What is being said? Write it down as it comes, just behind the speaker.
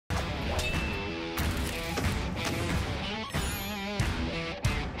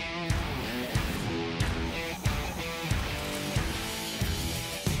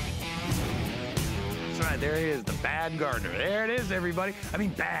there he is, the bad gardener. There it is, everybody. I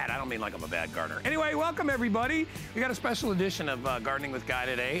mean bad, I don't mean like I'm a bad gardener. Anyway, welcome everybody. We got a special edition of Gardening with Guy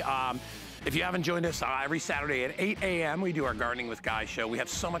today. If you haven't joined us every Saturday at 8 a.m., we do our Gardening with Guy show. We have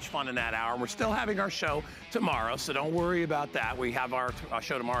so much fun in that hour. We're still having our show tomorrow, so don't worry about that. We have our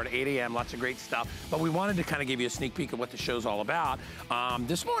show tomorrow at 8 a.m., lots of great stuff. But we wanted to kind of give you a sneak peek of what the show's all about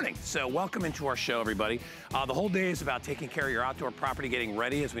this morning. So welcome into our show, everybody. The whole day is about taking care of your outdoor property, getting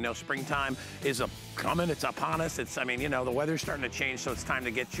ready. As we know, springtime is coming, it's upon us. I mean, you know, the weather's starting to change, so it's time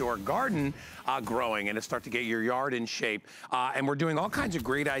to get your garden growing and to start to get your yard in shape. And we're doing all kinds of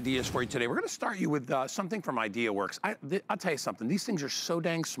great ideas for you today. We're gonna start you with something from IdeaWorks. I'll tell you something, these things are so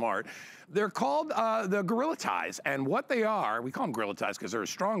dang smart. They're called the Gorilla Ties, and what they are, we call them Gorilla Ties because they're as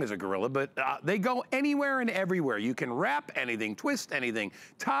strong as a gorilla, but they go anywhere and everywhere. You can wrap anything, twist anything,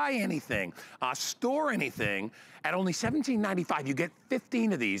 tie anything, store anything. At only $17.95, you get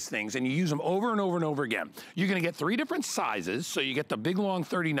 15 of these things, and you use them over and over and over again. You're gonna get 3 different sizes, so you get the big, long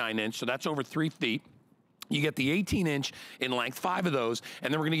 39-inch, so that's over 3 feet. You get the 18-inch in length, 5 of those,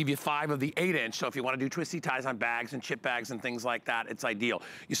 and then we're gonna give you 5 of the 8-inch, so if you wanna do twisty ties on bags and chip bags and things like that, it's ideal.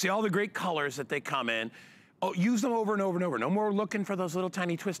 You see all the great colors that they come in. Oh, use them over and over and over. No more looking for those little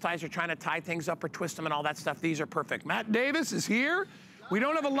tiny twist ties or trying to tie things up or twist them and all that stuff. These are perfect. Matt Davis is here. We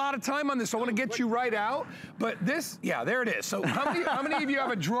don't have a lot of time on this, so I want to get you right out. But this, yeah, there it is. So how many of you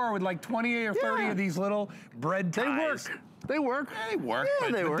have a drawer with like 20 or 30 of these little bread ties? They work. They work.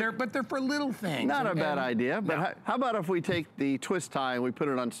 They work, yeah, but they're for little things. Not a bad idea, but no. How about if we take the twist tie and we put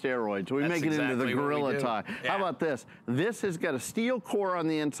it on steroids? We make it into the Gorilla Tie. Yeah. How about this? This has got a steel core on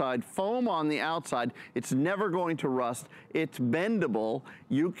the inside, foam on the outside. It's never going to rust. It's bendable.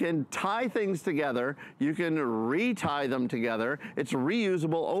 You can tie things together. You can retie them together. It's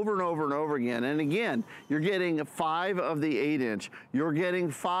reusable over and over and over again. And again, you're getting 5 of the 8-inch. You're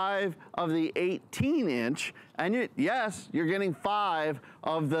getting 5 of the 18-inch. And yes, you're getting 5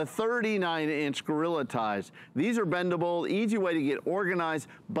 of the 39-inch Gorilla Ties. These are bendable, easy way to get organized,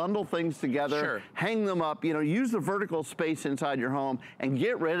 bundle things together, hang them up, you know, use the vertical space inside your home and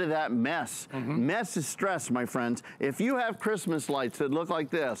get rid of that mess. Mess is stress, my friends. If you have Christmas lights that look like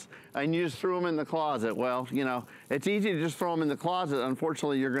this and you just threw them in the closet, well, you know, it's easy to just throw them in the closet.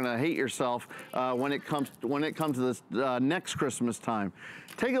 Unfortunately, you're gonna hate yourself when it comes to this next Christmas time.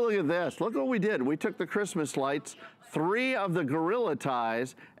 Take a look at this. Look what we did. We took the Christmas lights, 3 of the Gorilla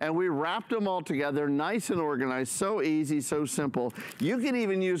Ties, and we wrapped them all together, nice and organized, so easy, so simple. You can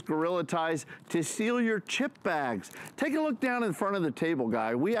even use Gorilla Ties to seal your chip bags. Take a look down in front of the table,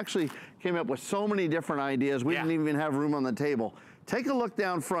 Guy. We actually came up with so many different ideas. We didn't even have room on the table. Take a look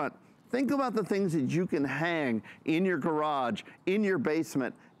down front. Think about the things that you can hang in your garage, in your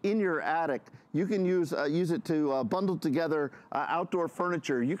basement, in your attic. You can use it to bundle together outdoor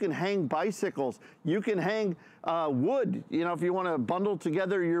furniture. You can hang bicycles. You can hang wood. You know, if you want to bundle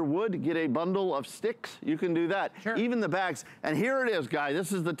together your wood, get a bundle of sticks, you can do that. Sure. Even the bags. And here it is, Guy.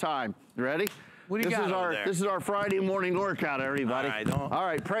 This is the time. You ready? What do you got over there? This is our Friday morning workout, everybody. All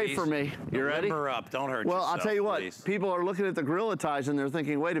right, pray for me. You ready? Limber up. Don't hurt yourself. Well, I'll tell you what. Please. People are looking at the Gorilla Ties and they're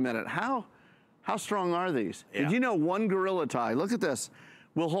thinking, wait a minute, how strong are these? Did you know one Gorilla Tie, look at this,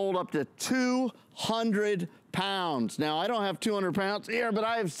 will hold up to 200 pounds. Now, I don't have 200 pounds here, but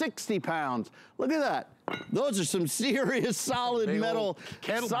I have 60 pounds. Look at that. Those are some serious solid metal,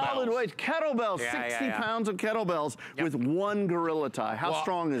 solid weight kettlebells. 60 pounds of kettlebells with one Gorilla Tie. How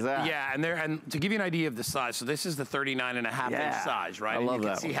strong is that? Yeah, and to give you an idea of the size, so this is the 39.5-inch size, right? I love and you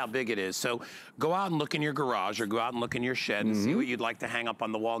that can see how big it is. So go out and look in your garage or go out and look in your shed and see what you'd like to hang up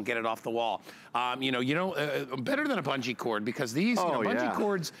on the wall and get it off the wall. You know, better than a bungee cord because these bungee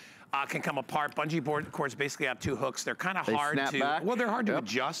cords can come apart. Bungee cords basically have 2 hooks. They're kind of hard to, well, they're hard to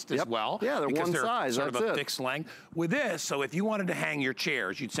adjust as well. Yeah, they're one size, sort of a fixed length. With this, so if you wanted to hang your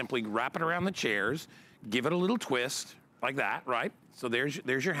chairs, you'd simply wrap it around the chairs, give it a little twist, like that, right? So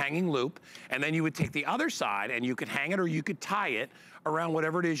there's your hanging loop. And then you would take the other side and you could hang it or you could tie it around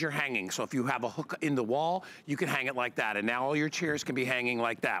whatever it is you're hanging. So if you have a hook in the wall, you can hang it like that. And now all your chairs can be hanging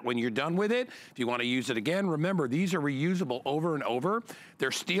like that. When you're done with it, if you want to use it again, remember, these are reusable over and over. They're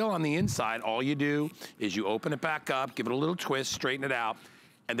steel on the inside. All you do is you open it back up, give it a little twist, straighten it out.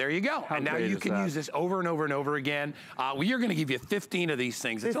 And there you go. And now you can use this over and over and over again. We are going to give you 15 of these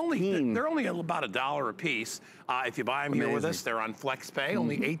things. It's only, they're only about $1 a piece. If you buy them here with us, they're on FlexPay,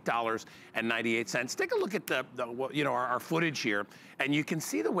 only $8.98. Take a look at our footage here, and you can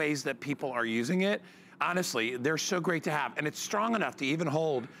see the ways that people are using it. honestly, they're so great to have. And it's strong enough to even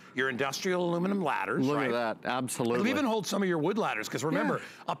hold your industrial aluminum ladders. Look at that, absolutely. It'll even hold some of your wood ladders, because remember,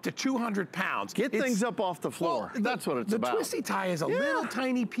 up to 200 pounds. Get things up off the floor. Well, that's what it's about. The twisty tie is a little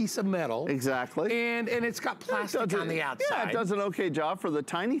tiny piece of metal. Exactly. And it's got plastic on the outside. Yeah, it does an okay job for the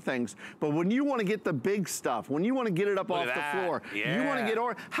tiny things. But when you want to get the big stuff, when you want to get it up off the floor, you want to get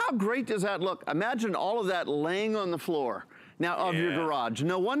how great does that look? Imagine all of that laying on the floor. Now, of your garage.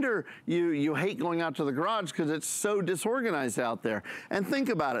 No wonder you hate going out to the garage, because it's so disorganized out there. And think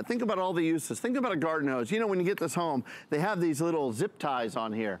about it. Think about all the uses. Think about a garden hose. You know, when you get this home, they have these little zip ties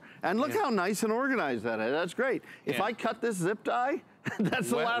on here. And look how nice and organized that is. That's great. If I cut this zip tie, that's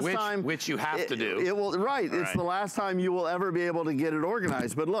the last time. Which you have to do. It will, it's the last time you will ever be able to get it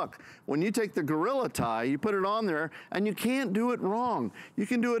organized. But look, when you take the Gorilla Tie, you put it on there, and you can't do it wrong. You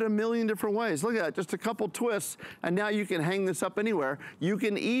can do it a million different ways. Look at that, just a couple twists, and now you can hang this up anywhere. You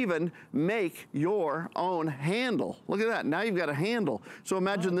can even make your own handle. Look at that, now you've got a handle. So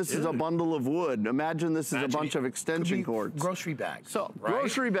imagine this is a bundle of wood. Imagine this is a bunch of extension cords. Grocery bags. So,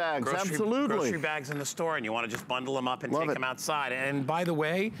 grocery bags, absolutely. Grocery bags in the store, and you want to just bundle them up and take them outside. And by the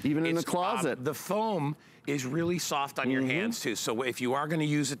way, even in the closet, the foam is really soft on your hands too. So if you are going to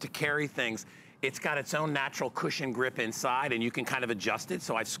use it to carry things, it's got its own natural cushion grip inside, and you can kind of adjust it.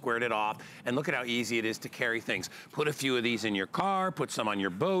 So I've squared it off, and look at how easy it is to carry things. Put a few of these in your car, put some on your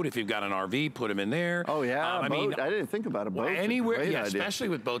boat. If you've got an RV, put them in there. Oh yeah, I mean, I didn't think about a boat. Anywhere, especially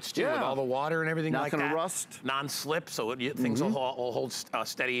with boats too, with all the water and everything like that. Not gonna rust. Non-slip, so things will hold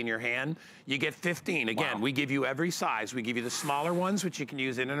steady in your hand. You get 15. Again, we give you every size. We give you the smaller ones, which you can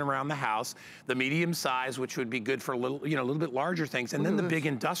use in and around the house. The medium size, which would be good for a little bit larger things, and then the big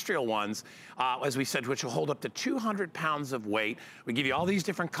industrial ones, as we said, which will hold up to 200 pounds of weight. We give you all these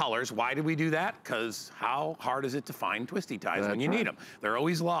different colors. Why do we do that? Because how hard is it to find twisty ties when you need them? They're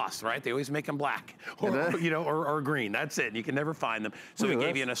always lost, right? They always make them black or green. That's it. You can never find them. So we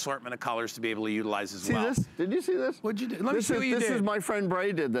gave you an assortment of colors to be able to utilize as well. See this? Did you see this? What'd you do? Let me see what you did. This is my friend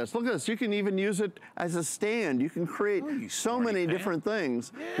Bray did this. Look at this. You can even use it as a stand. You can create so many different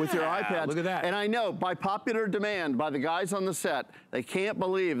things with your iPads. Look at that. And I know, by popular demand, by the guys on the set, they can't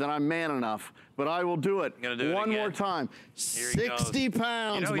believe that I'm man enough, but I will do it one more time. 60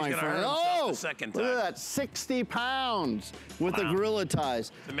 pounds, my friend. Oh, look at that, 60 pounds with the Gorilla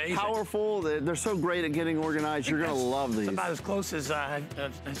Ties. It's amazing. Powerful. They're so great at getting organized. You're going to love these. It's about as close as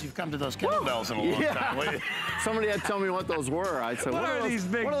you've come to those kettlebells in a long time. Somebody had to tell me what those were. I said, what are these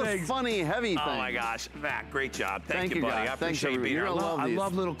big things? What are those funny, heavy things? Oh my gosh, Matt, great job. Thank you, buddy. Guys. I appreciate being here. I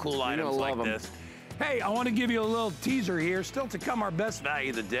love little cool items like this. Hey, I want to give you a little teaser here. Still to come, our best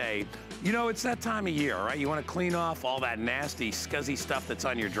value of the day. You know, it's that time of year, right? You want to clean off all that nasty, scuzzy stuff that's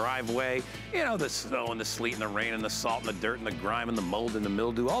on your driveway. You know, the snow and the sleet and the rain and the salt and the dirt and the grime and the mold and the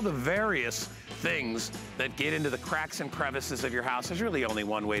mildew, all the various things that get into the cracks and crevices of your house. There's really only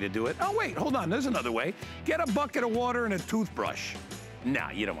one way to do it. Oh, wait, hold on. There's another way. Get a bucket of water and a toothbrush. No,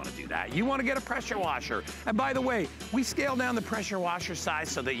 you don't want to do that. You want to get a pressure washer. And by the way, we scale down the pressure washer size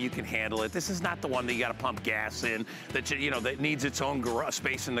so that you can handle it. This is not the one that you got to pump gas in, that that needs its own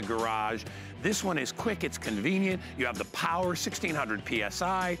space in the garage. This one is quick, it's convenient. You have the power, 1600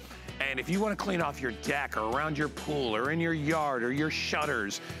 PSI. And if you want to clean off your deck or around your pool or in your yard or your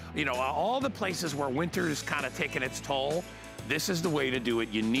shutters, all the places where winter is kind of taking its toll, this is the way to do it.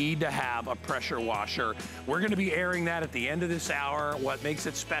 You need to have a pressure washer. We're going to be airing that at the end of this hour. What makes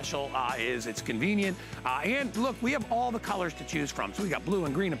it special is it's convenient. And look, we have all the colors to choose from. So we got blue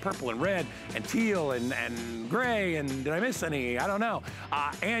and green and purple and red and teal and gray. And did I miss any? I don't know.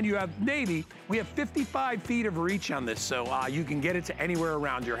 And you have navy. We have 55 feet of reach on this, so you can get it to anywhere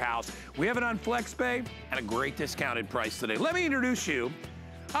around your house. We have it on FlexPay at a great discounted price today. Let me introduce you.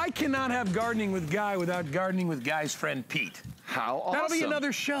 I cannot have Gardening with Guy without Gardening with Guy's friend Pete. How awesome. That'll be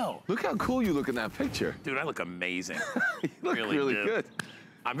another show. Look how cool you look in that picture. Dude, I look amazing. You look really good.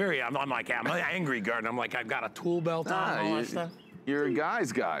 I'm an angry gardener. I'm like, I've got a tool belt on and all that stuff. You're a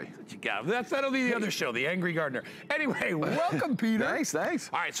guy's guy. That's what you got. That'll be the other show, The Angry Gardener. Anyway, welcome, Peter. Thanks.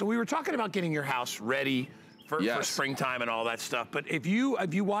 All right, so we were talking about getting your house ready for springtime and all that stuff. But if you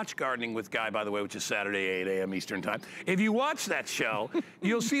watch Gardening with Guy, by the way, which is Saturday, 8 a.m. Eastern time, if you watch that show,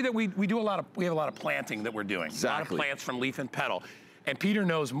 you'll see that we have a lot of planting that we're doing. Exactly. A lot of plants from leaf and petal. And Peter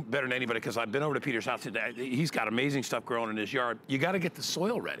knows better than anybody because I've been over to Peter's house today. He's got amazing stuff growing in his yard. You got to get the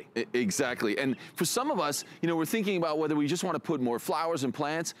soil ready. Exactly. And for some of us, we're thinking about whether we just want to put more flowers and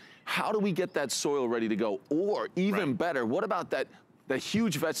plants. How do we get that soil ready to go? Or even better, what about that that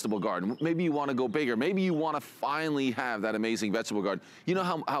huge vegetable garden. Maybe you want to go bigger. Maybe you want to finally have that amazing vegetable garden. You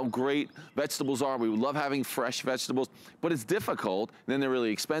know how great vegetables are. We love having fresh vegetables, but it's difficult. And then they're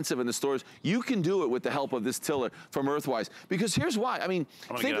really expensive in the stores. You can do it with the help of this tiller from Earthwise. Because here's why. I mean,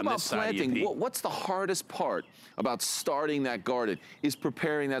 think about planting. What's the hardest part about starting that garden is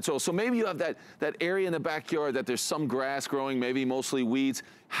preparing that soil. So maybe you have that area in the backyard that there's some grass growing, maybe mostly weeds.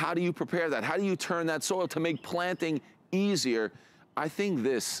 How do you prepare that? How do you turn that soil to make planting easier? I think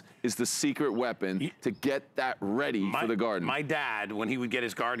this is the secret weapon to get that ready for the garden. My dad, when he would get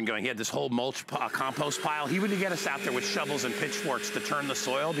his garden going, he had this whole mulch compost pile. He would get us out there with shovels and pitchforks to turn the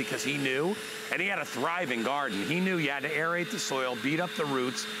soil because he knew, and he had a thriving garden. He knew you had to aerate the soil, beat up the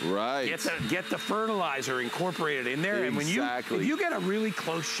roots, right? Get the fertilizer incorporated in there. Exactly. And when you get a really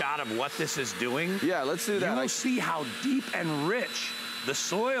close shot of what this is doing, yeah, let's do that. You will see how deep and rich the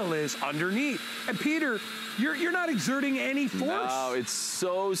soil is underneath. And Peter, you're not exerting any force. No, it's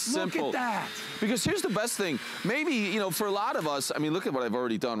so simple. Look at that. Because here's the best thing. Maybe, you know, for a lot of us, I mean, look at what I've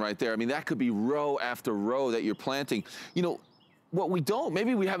already done right there. I mean, that could be row after row that you're planting. You know, what we don't,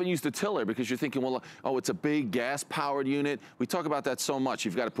 maybe we haven't used the tiller because you're thinking, well, oh, it's a big gas-powered unit. We talk about that so much.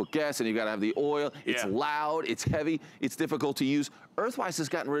 You've got to put gas in, you've got to have the oil. It's loud, it's heavy, it's difficult to use. Earthwise has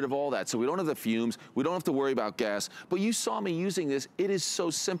gotten rid of all that, so we don't have the fumes, we don't have to worry about gas. But you saw me using this. It is so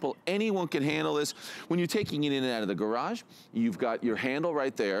simple. Anyone can handle this. When you're taking it in and out of the garage, you've got your handle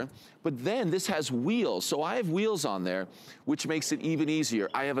right there. But then this has wheels. So I have wheels on there, which makes it even easier.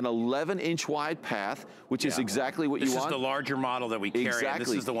 I have an 11-inch wide path, which is exactly what you want. This is the larger model that we carry. Exactly.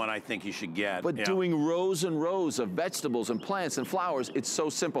 This is the one I think you should get. But doing rows and rows of vegetables and plants and flowers, it's so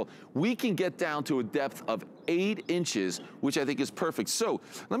simple. We can get down to a depth of 8 inches, which I think is perfect. So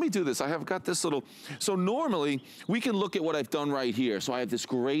let me do this. I have got this little, so normally we can look at what I've done right here. So I have this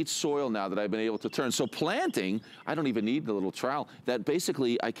great soil now that I've been able to turn. So planting, I don't even need the little trowel. That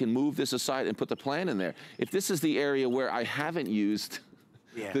basically I can move this aside and put the plant in there. If this is the area where I haven't used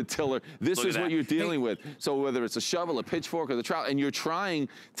the tiller, this is what you're dealing with. So whether it's a shovel, a pitchfork, or the trowel, and you're trying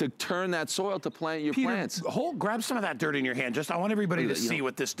to turn that soil to plant your plants. Grab some of that dirt in your hand. I want everybody to see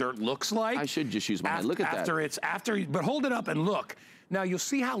what this dirt looks like. I should just use my hand. Look at that. But hold it up and look. Now you'll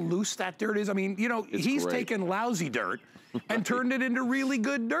see how loose that dirt is. I mean, you know, he's taken lousy dirt and turned it into really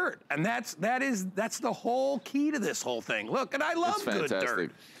good dirt. And that's the whole key to this whole thing. Look, and I love good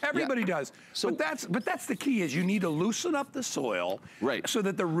dirt. Everybody does. So, but that's the key is you need to loosen up the soil so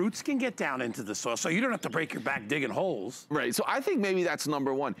that the roots can get down into the soil so you don't have to break your back digging holes. Right, so I think maybe that's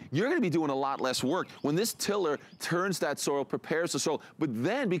number one. You're gonna be doing a lot less work. When this tiller turns that soil, prepares the soil, but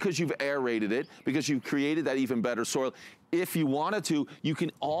then because you've aerated it, because you've created that even better soil, if you wanted to, you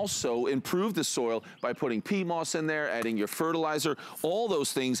can also improve the soil by putting peat moss in there, adding your fertilizer, all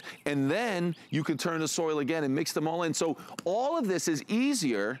those things, and then you can turn the soil again and mix them all in. So all of this is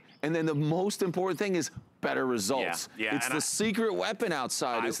easier, and then the most important thing is better results. It's the secret weapon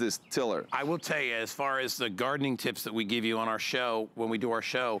outside is this tiller. I will tell you, as far as the gardening tips that we give you on our show, when we do our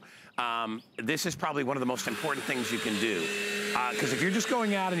show, this is probably one of the most important things you can do. Because if you're just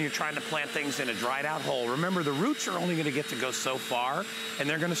going out and you're trying to plant things in a dried out hole, remember the roots are only going to get to go so far, and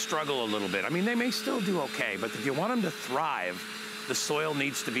they're going to struggle a little bit. I mean, they may still do okay, but if you want them to thrive, the soil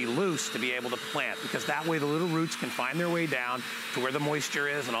needs to be loose to be able to plant, because that way the little roots can find their way down to where the moisture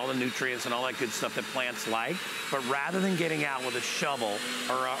is and all the nutrients and all that good stuff that plants like. But rather than getting out with a shovel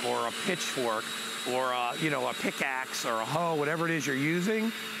or a pitchfork or a pickaxe or a hoe, whatever it is you're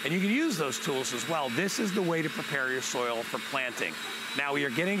using, and you can use those tools as well, this is the way to prepare your soil for planting. Now we are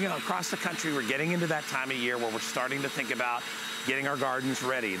getting across the country, we're getting into that time of year where we're starting to think about getting our gardens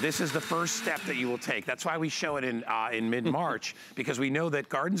ready. This is the first step that you will take. That's why we show it in mid-March, because we know that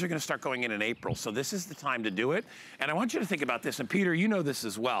gardens are going to start going in April. So this is the time to do it. And I want you to think about this, and Peter, you know this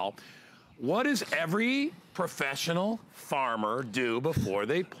as well. What does every professional farmer do before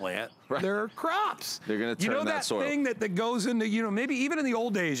they plant their crops? They're going to turn that soil. You know that thing that goes into, maybe even in the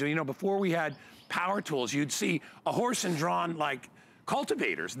old days, before we had power tools, you'd see a horse and drawn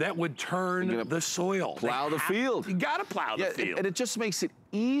cultivators that would turn the soil. Plow the field. You gotta plow the field. And it just makes it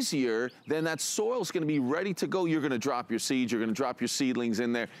easier. Then that soil's gonna be ready to go. You're gonna drop your seeds, you're gonna drop your seedlings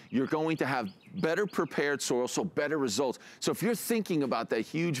in there. You're going to have better prepared soil, so better results. So if you're thinking about that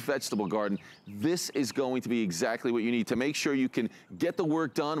huge vegetable garden, this is going to be exactly what you need to make sure you can get the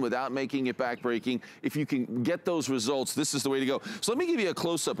work done without making it backbreaking. If you can get those results, this is the way to go. So let me give you a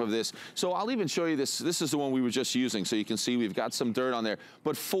close-up of this. So I'll even show you this. This is the one we were just using, so you can see we've got some dirt on there.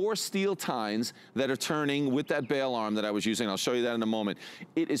 But 4 steel tines that are turning with that bale arm that I was using. I'll show you that in a moment.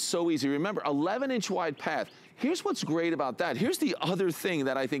 It is so easy. Remember, 11-inch wide path. Here's what's great about that. Here's the other thing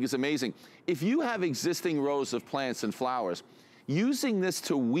that I think is amazing. If you have existing rows of plants and flowers, using this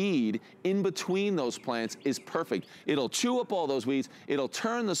to weed in between those plants is perfect. It'll chew up all those weeds. It'll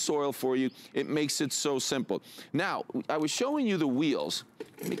turn the soil for you. It makes it so simple. Now, I was showing you the wheels.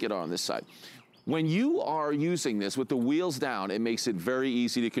 Let me get on this side. When you are using this with the wheels down, it makes it very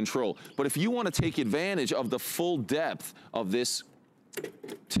easy to control. But if you want to take advantage of the full depth of this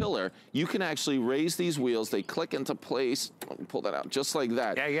tiller, you can actually raise these wheels. They click into place. Let me pull that out just like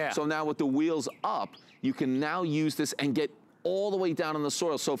that. Yeah, yeah. So now with the wheels up, you can now use this and get all the way down in the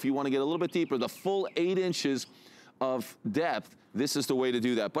soil. So if you want to get a little bit deeper, the full 8 inches of depth, this is the way to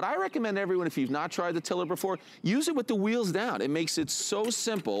do that. But I recommend everyone, if you've not tried the tiller before, use it with the wheels down. It makes it so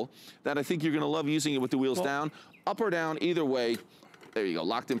simple that I think you're going to love using it with the wheels down, up or down, either way. There you go,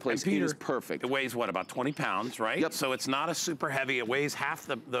 locked in place. Peter, it is perfect. It weighs what, about 20 pounds, right? Yep. So it's not a super heavy. It weighs half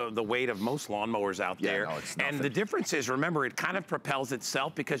the weight of most lawnmowers out there. No, it's nothing. And the difference is, remember, it kind of propels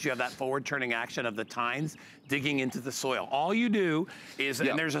itself because you have that forward turning action of the tines digging into the soil. All you do is,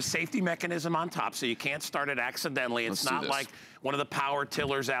 and there's a safety mechanism on top, so you can't start it accidentally. It's not like one of the power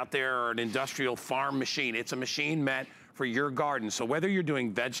tillers out there or an industrial farm machine. It's a machine meant for your garden. So whether you're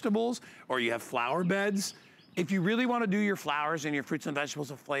doing vegetables or you have flower beds, if you really want to do your flowers and your fruits and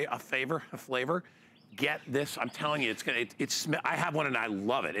vegetables a flavor, get this. I'm telling you, I have one and I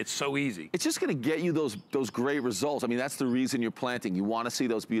love it. It's so easy. It's just going to get you those great results. I mean, that's the reason you're planting. You want to see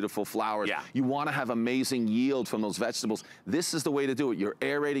those beautiful flowers. Yeah. You want to have amazing yield from those vegetables. This is the way to do it. You're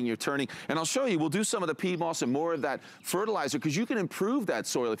aerating, you're turning. And I'll show you, we'll do some of the peat moss and more of that fertilizer because you can improve that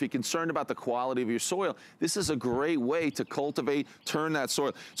soil. If you're concerned about the quality of your soil, this is a great way to cultivate, turn that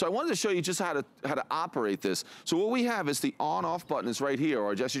soil. So I wanted to show you just how to operate this. So what we have is the on-off button is right here,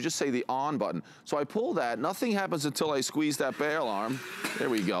 or I should just say the on button. So I pull that. Nothing happens until I squeeze that bale arm. There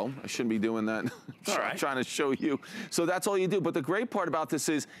we go. I shouldn't be doing that. All right. Trying to show you. So that's all you do. But the great part about this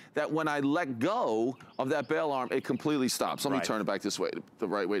is that when I let go of that bale arm, it completely stops. Let me turn it back this way, the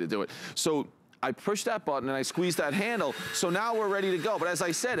right way to do it. So I push that button and I squeeze that handle. So now we're ready to go. But as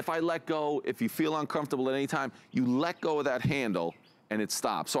I said, if I let go, if you feel uncomfortable at any time, you let go of that handle and it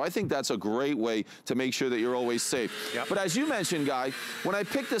stops. So I think that's a great way to make sure that you're always safe. Yep. But as you mentioned, Guy, when I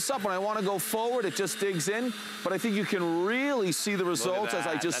pick this up, when I want to go forward, it just digs in. But I think you can really see the results as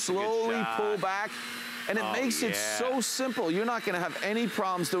I just slowly pull back. And it makes it so simple. You're not going to have any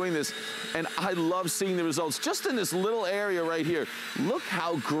problems doing this. And I love seeing the results just in this little area right here. Look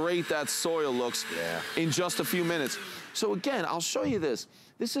how great that soil looks in just a few minutes. So again, I'll show you this.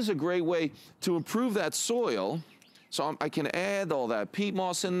 This is a great way to improve that soil. So I can add all that peat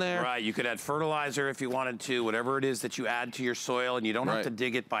moss in there. Right, you could add fertilizer if you wanted to, whatever it is that you add to your soil, and you don't have to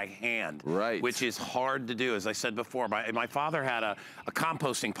dig it by hand, which is hard to do. As I said before, my father had a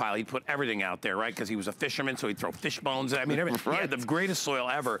composting pile. He'd put everything out there, right, because he was a fisherman, so he'd throw fish bones. I mean, he had the greatest soil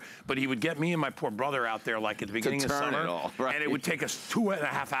ever, but he would get me and my poor brother out there like at the beginning of summer, and it would take us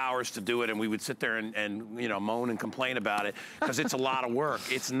 2.5 hours to do it, and we would sit there and you know, moan and complain about it, because it's a lot of work.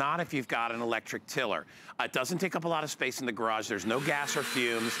 It's not if you've got an electric tiller. It doesn't take up a lot of space in the garage. There's no gas or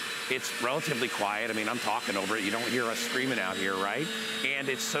fumes. It's relatively quiet. I mean, I'm talking over it. You don't hear us screaming out here, right? And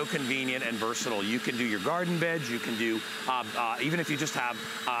it's so convenient and versatile. You can do your garden beds. You can do, even if you just have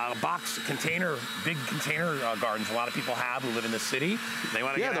a box container, big container gardens. A lot of people have who live in the city. They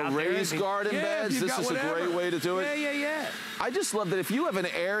want to get out there. Yeah, the raised garden beds. This is a great way to do it. Yeah. I just love that if you have an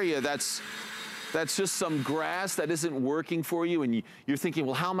area that's just some grass that isn't working for you, and you're thinking,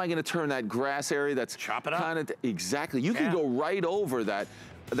 well, how am I going to turn that grass area that's chop it up? Exactly. You can go right over that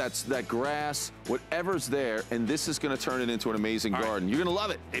grass, whatever's there, and this is going to turn it into an amazing garden. You're going to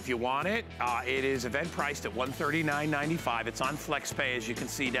love it. If you want it, it is event priced at $139.95. It's on FlexPay, as you can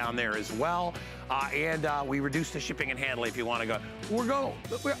see down there as well. And we reduced the shipping and handling if you want to go.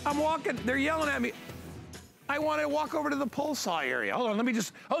 I'm walking. They're yelling at me. I want to walk over to the pole saw area. Hold on, let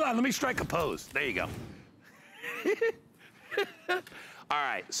me strike a pose. There you go. All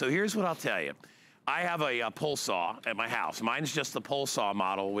right, so here's what I'll tell you. I have a pole saw at my house. Mine's just the pole saw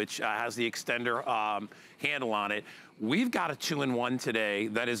model, which has the extender handle on it. We've got a 2-in-1 today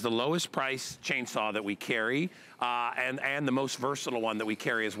that is the lowest price chainsaw that we carry and the most versatile one that we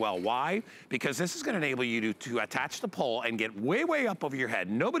carry as well. Why? Because this is going to enable you to attach the pole and get way, way up over your head.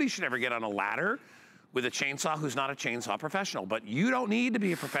 Nobody should ever get on a ladder with a chainsaw who's not a chainsaw professional, but you don't need to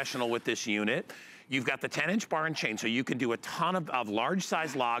be a professional with this unit. You've got the 10-inch bar and chain, so you can do a ton of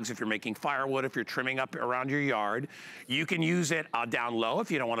large-size logs if you're making firewood, if you're trimming up around your yard. You can use it down low if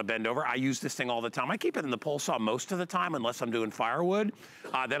you don't want to bend over. I use this thing all the time. I keep it in the pole saw most of the time, unless I'm doing firewood.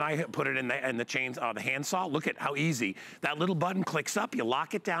 Then I put it in the the hand saw. Look at how easy. That little button clicks up, you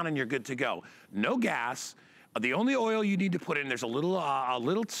lock it down, and you're good to go. No gas. The only oil you need to put in, there's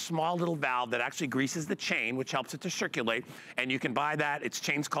a small little valve that actually greases the chain, which helps it to circulate. And you can buy that. It's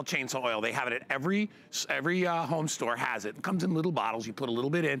called chainsaw oil. They have it at every home store has it. It comes in little bottles. You put a little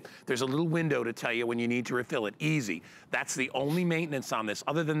bit in. There's a little window to tell you when you need to refill it. Easy. That's the only maintenance on this.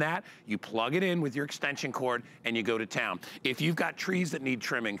 Other than that, you plug it in with your extension cord and you go to town. If you've got trees that need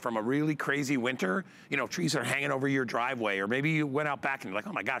trimming from a really crazy winter, you know, trees that are hanging over your driveway, or maybe you went out back and you're like,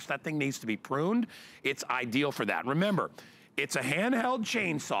 oh my gosh, that thing needs to be pruned. It's ideal for that. Remember, it's a handheld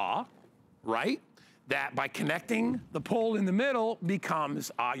chainsaw, right? That by connecting the pole in the middle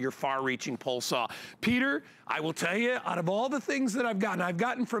becomes your far-reaching pole saw. Peter, I will tell you, out of all the things that I've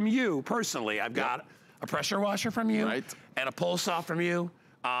gotten from you personally, I've got a pressure washer from you, and a pole saw from you.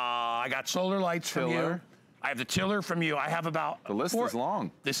 I got solar lights from you. I have the tiller from you. I have about the list is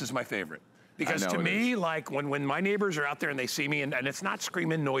long. This is my favorite. Because to me, like when my neighbors are out there and they see me and it's not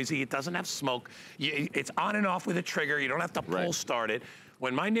screaming noisy, it doesn't have smoke, it's on and off with a trigger, you don't have to pull start it.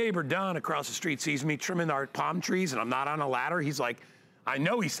 When my neighbor Don across the street sees me trimming our palm trees and I'm not on a ladder, he's like, I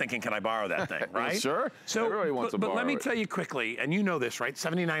know he's thinking, can I borrow that thing, right? Sure, so, everybody wants to borrow it. But let me tell you quickly, and you know this, right?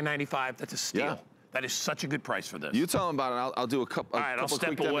 $79.95, that's a steal. Yeah. That is such a good price for this. You tell them about it, and I'll do a couple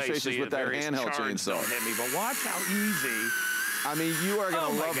quick demonstrations with that handheld chainsaw. Don't hit me, but watch how easy. I mean, you are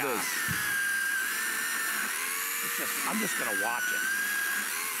gonna love this. I'm just gonna watch it.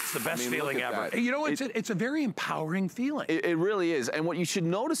 It's the best feeling ever. That. You know, it's a very empowering feeling. It really is. And what you should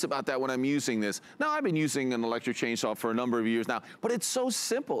notice about that when I'm using this, now I've been using an electric chainsaw for a number of years now, but it's so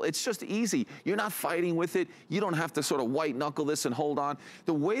simple. It's just easy. You're not fighting with it. You don't have to sort of white knuckle this and hold on.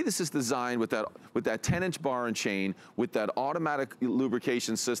 The way this is designed with that 10-inch bar and chain, with that automatic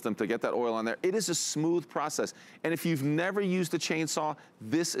lubrication system to get that oil on there, it is a smooth process. And if you've never used a chainsaw,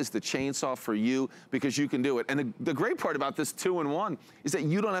 this is the chainsaw for you because you can do it. And the great part about this 2-in-1 is that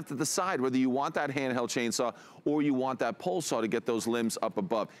you don't have to decide whether you want that handheld chainsaw or you want that pole saw to get those limbs up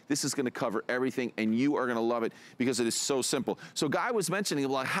above. This is gonna cover everything and you are gonna love it because it is so simple. So Guy was mentioning,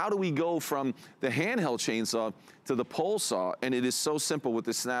 like, how do we go from the handheld chainsaw to the pole saw? And it is so simple with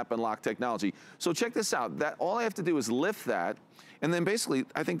the snap and lock technology. So check this out. All I have to do is lift that, and then basically,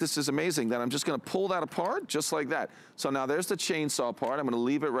 I think this is amazing that I'm just gonna pull that apart just like that. So now there's the chainsaw part. I'm gonna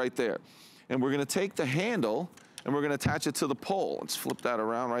leave it right there. And we're gonna take the handle and we're gonna attach it to the pole. Let's flip that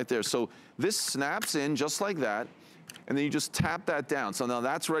around right there. So this snaps in just like that, and then you just tap that down. So now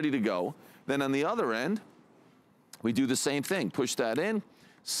that's ready to go. Then on the other end, we do the same thing. Push that in,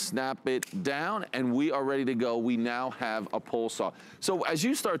 snap it down, and we are ready to go. We now have a pole saw. So as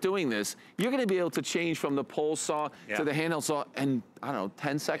you start doing this, you're gonna be able to change from the pole saw to the handheld saw in, I don't know,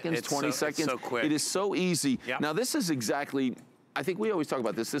 10 seconds, 20 seconds. It's so quick. It is so easy. Now this is exactly, I think we always talk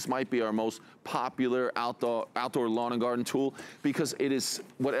about this. This might be our most popular outdoor lawn and garden tool because it is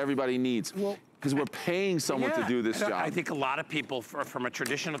what everybody needs. Well, because we're paying someone to do this job. I think a lot of people, from a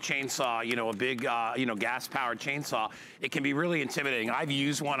traditional chainsaw, you know, a big, you know, gas-powered chainsaw, it can be really intimidating. I've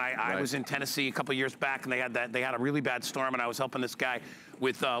used one. I was in Tennessee a couple years back, and they had a really bad storm, and I was helping this guy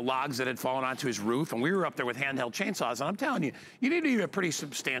with logs that had fallen onto his roof, and we were up there with handheld chainsaws. And I'm telling you, you need to be a pretty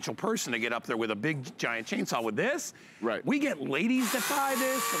substantial person to get up there with a big, giant chainsaw. With this, we get ladies that buy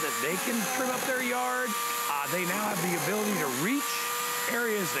this so that they can trim up their yard. They now have the ability to reach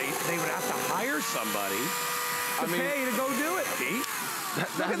areas they would have to hire somebody to pay to go do it, Pete.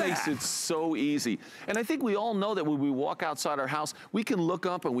 That makes it so easy. And I think we all know that when we walk outside our house, we can look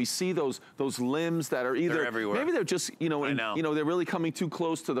up and we see those limbs that are either, maybe they're just, you know, you know, they're really coming too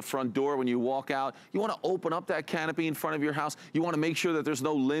close to the front door when you walk out. You want to open up that canopy in front of your house. You want to make sure that there's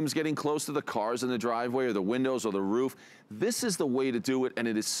no limbs getting close to the cars in the driveway or the windows or the roof. This is the way to do it, and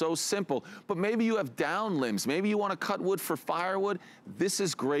it is so simple. But maybe you have down limbs. Maybe you want to cut wood for firewood. This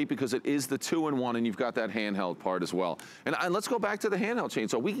is great because it is the 2-in-1, and you've got that handheld part as well. And let's go back to the handheld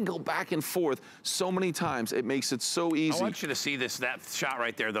chainsaw. We can go back and forth so many times. It makes it so easy. I want you to see that shot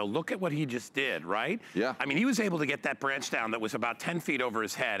right there, though. Look at what he just did, right? Yeah. I mean, he was able to get that branch down that was about 10 feet over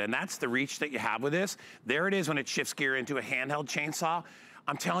his head, and that's the reach that you have with this. There it is when it shifts gear into a handheld chainsaw.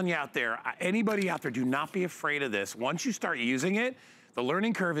 I'm telling you out there, anybody out there, do not be afraid of this. Once you start using it, the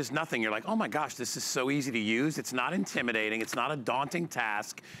learning curve is nothing. You're like, oh my gosh, this is so easy to use. It's not intimidating. It's not a daunting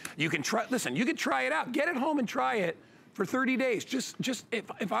task. You can try, listen, you can try it out. Get it home and try it for 30 days. Just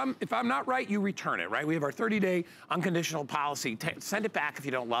if I'm not right, you return it, right? We have our 30-day unconditional policy. Send it back if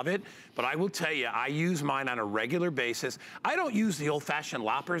you don't love it. But I will tell you, I use mine on a regular basis. I don't use the old-fashioned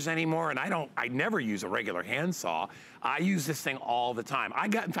loppers anymore, and I never use a regular handsaw. I use this thing all the time.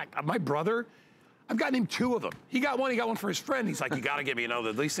 In fact, my brother, I've gotten him 2 of them. He got one for his friend. He's like, you gotta give me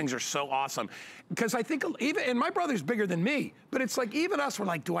another. These things are so awesome. Because I think and my brother's bigger than me, but it's like even us, we're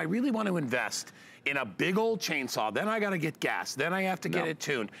like, do I really want to invest in a big old chainsaw? Then I gotta get gas, then I have to get it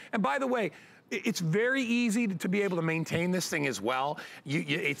tuned. And by the way, it's very easy to be able to maintain this thing as well.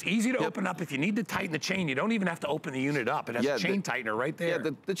 It's easy to open up. If you need to tighten the chain, you don't even have to open the unit up. It has a chain tightener right there.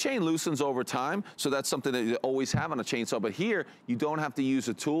 Yeah, the chain loosens over time, so that's something that you always have on a chainsaw. But here, you don't have to use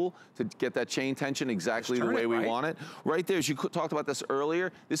a tool to get that chain tension exactly the way we want it. Right there, as you talked about this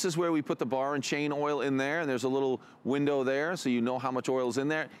earlier, this is where we put the bar and chain oil in there, and there's a little window there, so you know how much oil is in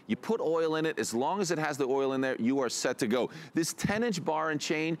there. You put oil in it. As long as it has the oil in there, you are set to go. This 10-inch bar and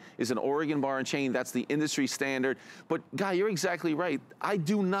chain is an Oregon bar and chain. That's the industry standard. But Guy, you're exactly right. I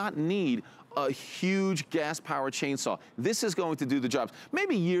do not need a huge gas-powered chainsaw. This is going to do the job.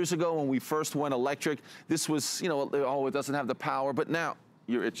 Maybe years ago when we first went electric, this was, you know, oh, it doesn't have the power, but now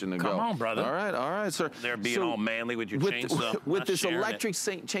you're itching to go. Come on, brother. All right, sir. They're being all manly with your chainsaw. With this electric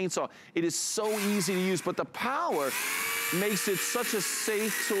chainsaw, it is so easy to use, but the power makes it such a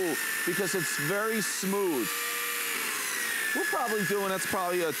safe tool because it's very smooth. We're probably doing, that's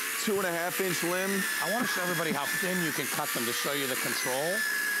probably a 2.5-inch limb. I want to show everybody how thin you can cut them to show you the control.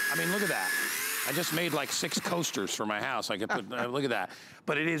 I mean, look at that. I just made like 6 coasters for my house. I could put, look at that.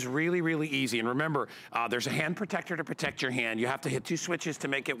 But it is really, really easy. And remember, there's a hand protector to protect your hand. You have to hit 2 switches to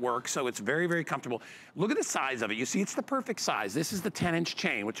make it work, so it's very, very comfortable. Look at the size of it. You see, it's the perfect size. This is the 10-inch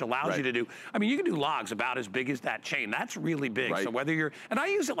chain, which allows you to do, I mean, you can do logs about as big as that chain. That's really big. So whether you're, and I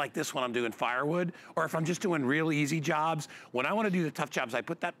use it like this when I'm doing firewood, or if I'm just doing real easy jobs. When I want to do the tough jobs, I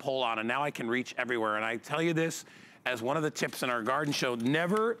put that pole on, and now I can reach everywhere. And I tell you this, as one of the tips in our garden show,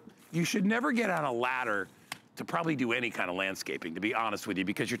 you should never get on a ladder to probably do any kind of landscaping, to be honest with you,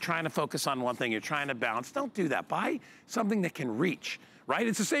 because you're trying to focus on one thing, you're trying to balance. Don't do that. Buy something that can reach, right?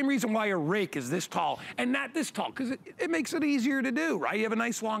 It's the same reason why a rake is this tall and not this tall, because it makes it easier to do, right? You have a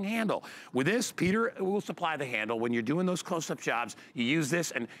nice long handle. With this, Peter will supply the handle. When you're doing those close-up jobs, you use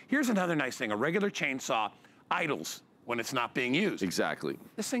this. And here's another nice thing. A regular chainsaw idles when it's not being used. Exactly.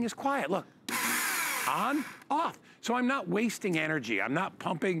 This thing is quiet. Look. On, off. So I'm not wasting energy. I'm not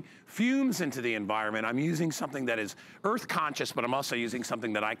pumping fumes into the environment. I'm using something that is earth conscious, but I'm also using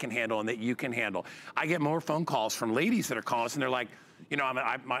something that I can handle and that you can handle. I get more phone calls from ladies that are calling us and they're like, you know,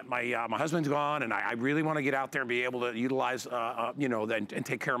 my husband's gone and I really want to get out there and be able to utilize, you know, and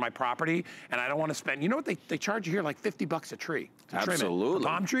take care of my property. And I don't want to spend, you know what they charge you here, like $50 a tree to trim it. Absolutely. For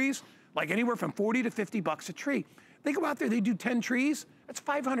palm trees, like anywhere from 40 to 50 bucks a tree. They go out there, they do 10 trees, that's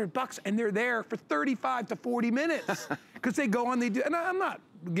 $500, and they're there for 35 to 40 minutes. Because they go on, they do, and I'm not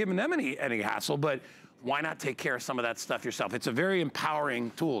giving them any hassle, but why not take care of some of that stuff yourself? It's a very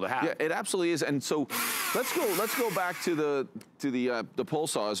empowering tool to have. Yeah, it absolutely is. And so let's go back to the pole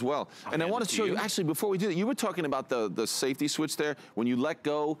saw as well. And I want to show you, actually, before we do that, you were talking about the safety switch there. When you let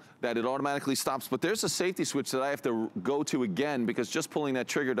go, that it automatically stops. But there's a safety switch that I have to go to again because just pulling that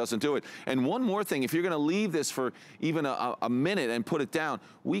trigger doesn't do it. And one more thing, if you're going to leave this for even a minute and put it down,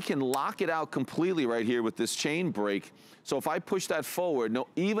 we can lock it out completely right here with this chain brake. So if I push that forward,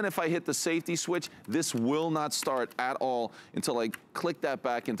 even if I hit the safety switch, this will not start at all until I click that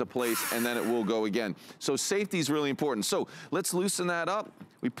back into place, and then it will go again. So safety is really important. So let's loosen that up.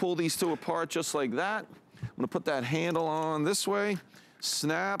 We pull these 2 apart just like that. I'm gonna put that handle on this way,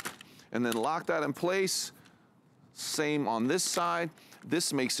 snap, and then lock that in place. Same on this side.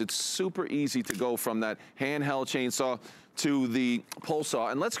 This makes it super easy to go from that handheld chainsaw to the pole saw.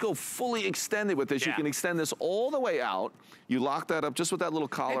 And let's go fully extended with this. You can extend this all the way out. You lock that up just with that little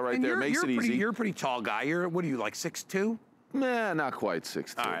collar right there. Makes it easy. You're a pretty tall guy. What are you, like 6'2"? Nah, not quite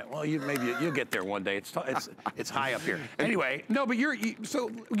 6'2". All right, well, maybe you'll get there one day. It's high up here. Anyway, no, but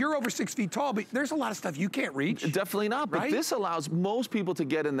you're over 6 feet tall, but there's a lot of stuff you can't reach. Definitely not, but this allows most people to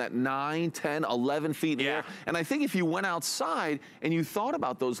get in that 9, 10, 11 feet in the air. And I think if you went outside and you thought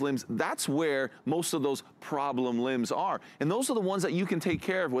about those limbs, that's where most of those problem limbs are. And those are the ones that you can take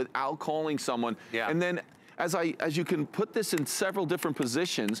care of without calling someone. And then as you can put this in several different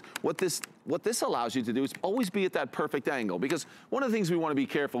positions, what this allows you to do is always be at that perfect angle. Because one of the things we want to be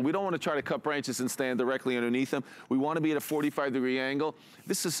careful, we don't want to try to cut branches and stand directly underneath them. We want to be at a 45-degree angle.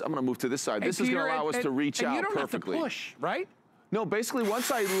 I'm going to move to this side. This is going to allow us to reach out perfectly. Have to push, right? No, basically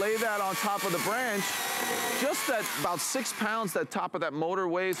once I lay that on top of the branch, just that about 6 pounds that top of that motor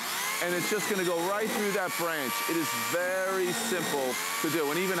weighs, and it's just gonna go right through that branch. It is very simple to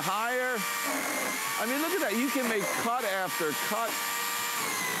do. And even higher, I mean, look at that. You can make cut after cut.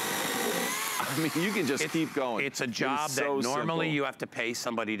 I mean, you can just keep going. It's a job that normally you have to pay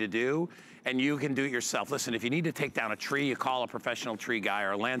somebody to do, and you can do it yourself. Listen, if you need to take down a tree, you call a professional tree guy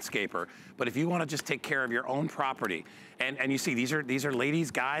or a landscaper. But if you want to just take care of your own property, and you see, these are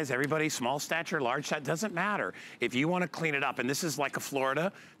ladies, guys, everybody, small stature, large stature, doesn't matter. If you want to clean it up, and this is like a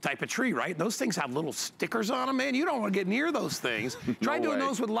Florida type of tree, right? Those things have little stickers on them, man. You don't want to get near those things. Try doing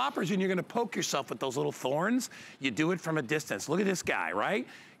those with loppers, and you're going to poke yourself with those little thorns. You do it from a distance. Look at this guy, right?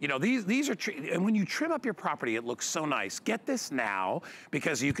 You know, these are, and when you trim up your property, it looks so nice. Get this now,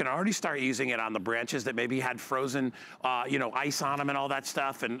 because you can already start using it on the branches that maybe had frozen, you know, ice on them and all that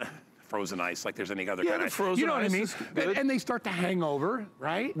stuff, and frozen ice, like there's any other kind of ice. You know what I mean? And they start to hang over,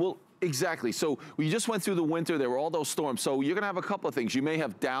 right? Well, exactly. So we just went through the winter. There were all those storms. So you're going to have a couple of things. You may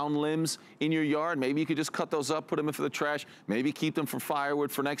have down limbs in your yard. Maybe you could just cut those up, put them in for the trash. Maybe keep them for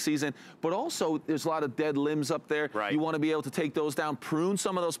firewood for next season. But also, there's a lot of dead limbs up there. Right. You want to be able to take those down, prune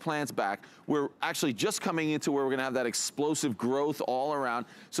some of those plants back. We're actually just coming into where we're going to have that explosive growth all around.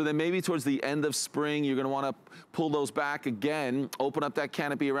 So then maybe towards the end of spring, you're going to want to pull those back again, open up that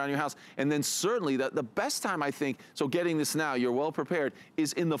canopy around your house. And then certainly the best time, I think, so getting this now, you're well prepared,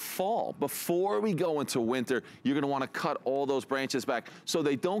 is in the fall. Before we go into winter, you're going to want to cut all those branches back so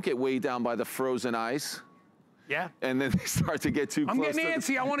they don't get weighed down by the frozen ice. Yeah. And then they start to get too close. I'm getting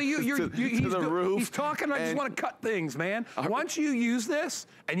antsy. I want to use to the roof. He's talking. I just want to cut things, man. Once you use this,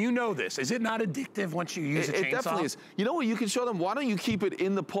 and you know this, is it not addictive once you use a chainsaw? It definitely is. You know what? You can show them. Why don't you keep it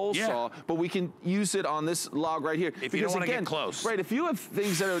in the pole saw, but we can use it on this log right here. If you don't want to get close. Right. If you have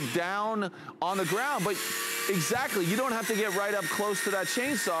things that are down on the ground, but exactly, you don't have to get right up close to that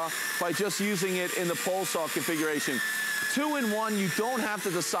chainsaw by just using it in the pole saw configuration. 2-in-1, you don't have to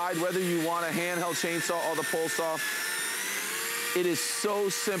decide whether you want a handheld chainsaw or the pole saw. It is so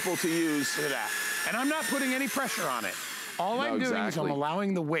simple to use. Look at that. And I'm not putting any pressure on it. All I'm doing is I'm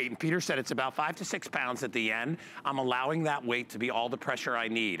allowing the weight, and Peter said it's about 5 to 6 pounds at the end. I'm allowing that weight to be all the pressure I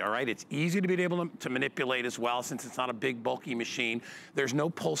need, all right? It's easy to be able to manipulate as well, since it's not a big, bulky machine. There's no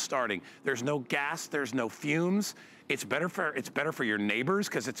pull starting. There's no gas. There's no fumes. It's better for your neighbors,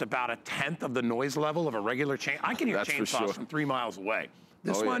 because it's about 1/10 of the noise level of a regular chain. I can hear chainsaws from 3 miles away.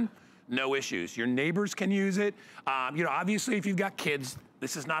 This one, no issues. Your neighbors can use it. You know, obviously, if you've got kids,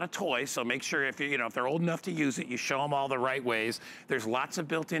 this is not a toy, so make sure if if they're old enough to use it, you show them all the right ways. There's lots of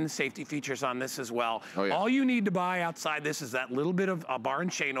built-in safety features on this as well. All you need to buy outside this is that little bit of bar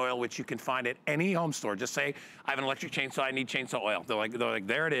and chain oil, which you can find at any home store. Just say, I have an electric chainsaw, I need chainsaw oil. They're like,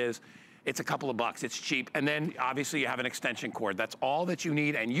 there it is. It's a couple of bucks, it's cheap. And then obviously you have an extension cord. That's all that you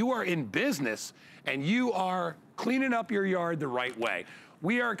need, and you are in business, and you are cleaning up your yard the right way.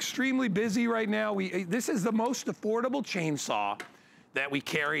 We are extremely busy right now. This is the most affordable chainsaw that we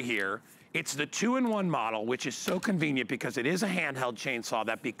carry here. It's the 2-in-1 model, which is so convenient because it is a handheld chainsaw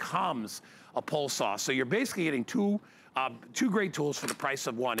that becomes a pole saw. So you're basically getting two great tools for the price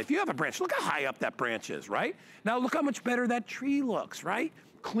of one. If you have a branch, look how high up that branch is, right? Now look how much better that tree looks, right?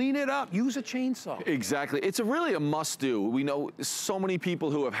 Clean it up, use a chainsaw. Exactly, it's really a must do. We know so many people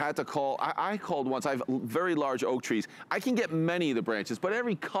who have had to call. I called once, I have very large oak trees. I can get many of the branches, but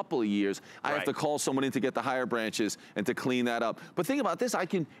every couple of years, I have to call someone in to get the higher branches and to clean that up. But think about this,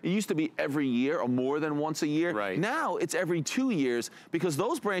 it used to be every year or more than once a year. Now it's every 2 years, because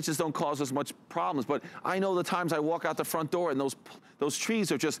those branches don't cause us much problems. But I know the times I walk out the front door and those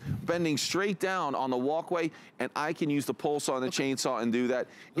trees are just bending straight down on the walkway, and I can use the pole saw and the chainsaw and do that.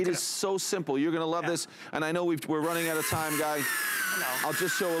 It is so simple. You're going to love this. And I know we're running out of time, guy. I'll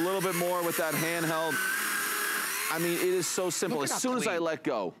just show a little bit more with that handheld. I mean, it is so simple. As soon as I let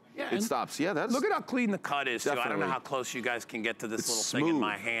go, it stops. Yeah, that's. Look at how clean the cut is, too. I don't know how close you guys can get to this little thing in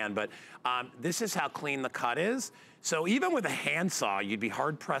my hand, but this is how clean the cut is. So even with a handsaw, you'd be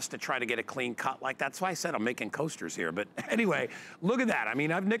hard-pressed to try to get a clean cut like that. That's why I said I'm making coasters here. But anyway, look at that. I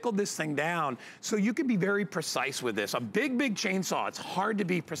mean, I've nickeled this thing down, so you can be very precise with this. A big, big chainsaw, it's hard to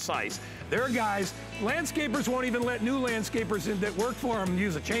be precise. There are guys, landscapers won't even let new landscapers that work for them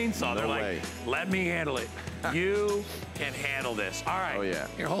use a chainsaw. They're like, let me handle it. You can handle this. All right.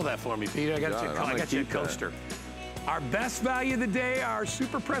 Here, hold that for me, Peter. I got you a coaster. Our best value of the day, our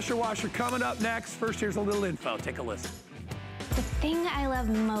super pressure washer, coming up next. First, here's a little info. Take a listen. The thing I love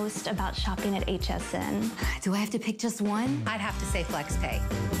most about shopping at HSN. Do I have to pick just one? I'd have to say FlexPay.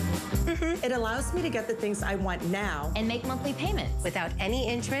 It allows me to get the things I want now and make monthly payments without any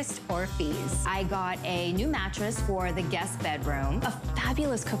interest or fees. I got a new mattress for the guest bedroom, a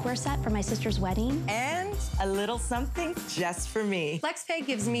fabulous cookware set for my sister's wedding, and a little something just for me. FlexPay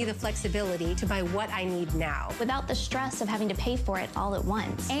gives me the flexibility to buy what I need now without the stress of having to pay for it all at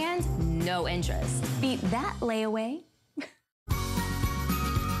once. And no interest. Beat that layaway.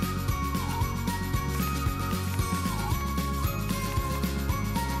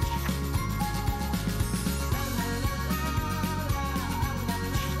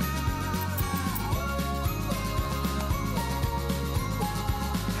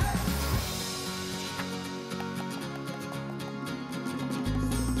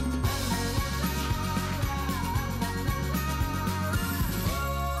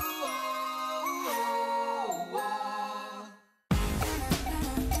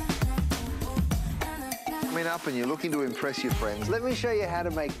 coming up and you're looking to impress your friends, let me show you how to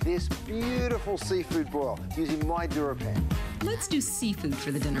make this beautiful seafood broil using my DuraPan. Let's do seafood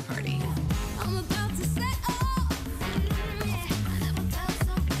for the dinner party. I'm about to set off. I never felt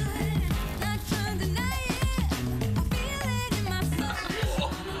so good. Not trying to deny it. I feel it in my soul.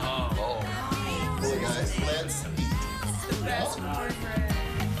 Hey guys, let's eat. It's the best boyfriend.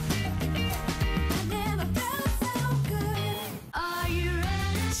 I never felt so good. Are you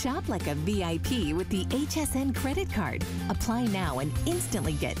ready? Shop like a VIP with the HSN credit card. Apply now and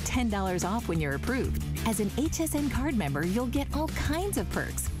instantly get $10 off when you're approved. As an HSN card member, you'll get all kinds of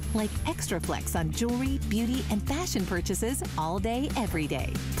perks, like extra flex on jewelry, beauty, and fashion purchases all day, every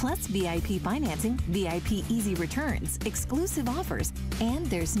day. Plus VIP financing, VIP easy returns, exclusive offers, and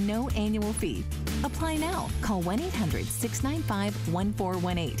there's no annual fee. Apply now. Call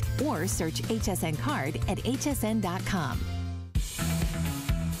 1-800-695-1418 or search HSN card at hsn.com.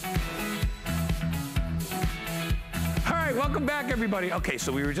 All right, welcome back, everybody. Okay,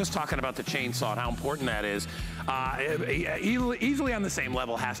 so we were just talking about the chainsaw and how important that is. Easily on the same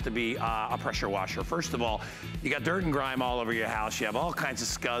level has to be a pressure washer. First of all, you got dirt and grime all over your house. You have all kinds of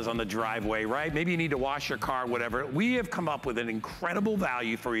scuzz on the driveway, right? Maybe you need to wash your car, whatever. We have come up with an incredible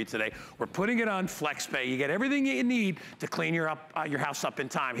value for you today. We're putting it on FlexPay. You get everything you need to clean your house up in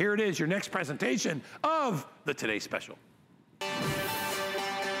time. Here it is, your next presentation of the Today Special.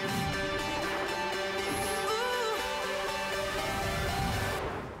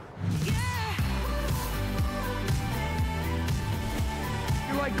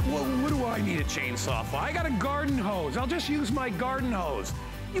 Like, well, what do I need a chainsaw for? I got a garden hose. I'll just use my garden hose.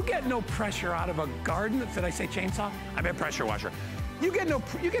 You get no pressure out of a garden. Did I say chainsaw? I meant pressure washer. You get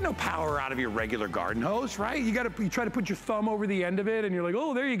no power out of your regular garden hose, right? You try to put your thumb over the end of it and you're like,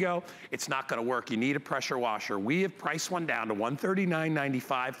 oh, there you go. It's not gonna work. You need a pressure washer. We have priced one down to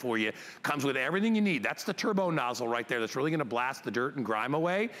 $139.95 for you. Comes with everything you need. That's the turbo nozzle right there that's really gonna blast the dirt and grime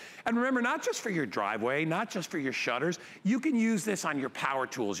away. And remember, not just for your driveway, not just for your shutters, you can use this on your power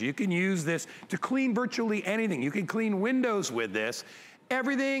tools. You can use this to clean virtually anything. You can clean windows with this.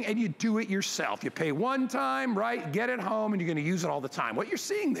 Everything, and you do it yourself. You pay one time, right? Get it home, and you're gonna use it all the time. What you're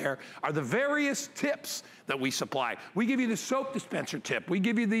seeing there are the various tips that we supply. We give you the soap dispenser tip. We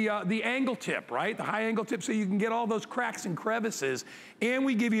give you the angle tip, right? The high angle tip so you can get all those cracks and crevices. And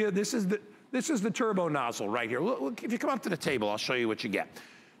we give you, this is the turbo nozzle right here. Look, if you come up to the table, I'll show you what you get.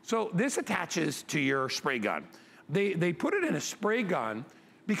 So this attaches to your spray gun. They put it in a spray gun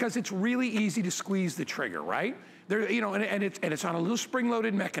because it's really easy to squeeze the trigger, right? There, you know, and it's on a little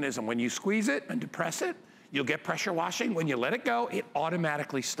spring-loaded mechanism. When you squeeze it and depress it, you'll get pressure washing. When you let it go, it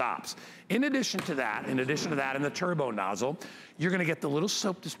automatically stops. In addition to that, in the turbo nozzle, you're gonna get the little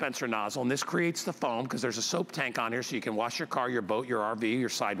soap dispenser nozzle, and this creates the foam because there's a soap tank on here so you can wash your car, your boat, your RV, your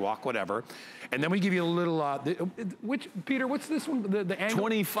sidewalk, whatever. And then we give you a little, Peter, what's this one? The angle?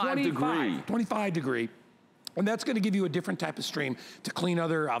 25 degree. 25 degree. And that's gonna give you a different type of stream to clean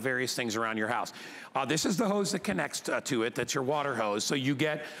other various things around your house. This is the hose that connects to it, that's your water hose. So you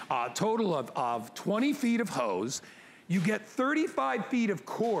get a total of 20 feet of hose. You get 35 feet of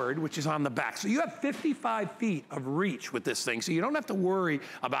cord, which is on the back. So you have 55 feet of reach with this thing. So you don't have to worry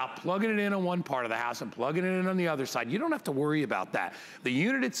about plugging it in on one part of the house and plugging it in on the other side. You don't have to worry about that. The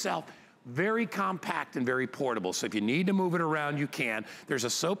unit itself, very compact and very portable. So if you need to move it around, you can. There's a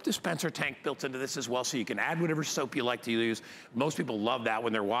soap dispenser tank built into this as well, so you can add whatever soap you like to use. Most people love that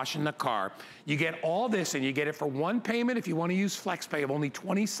when they're washing the car. You get all this, and you get it for one payment if you want to use FlexPay of only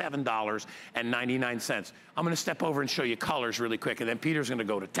 $27.99. I'm going to step over and show you colors really quick, and then Peter's going to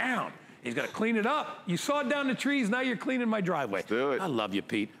go to town. He's gonna clean it up. You sawed down the trees, now you're cleaning my driveway. Let's do it. I love you,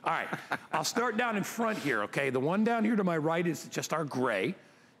 Pete. All right, I'll start down in front here, okay? The one down here to my right is just our gray,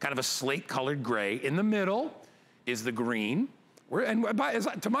 kind of a slate colored gray. In the middle is the green.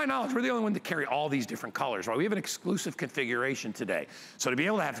 To my knowledge, we're the only one to carry all these different colors, right? We have an exclusive configuration today. So to be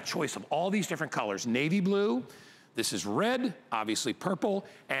able to have a choice of all these different colors, navy blue, this is red, obviously purple,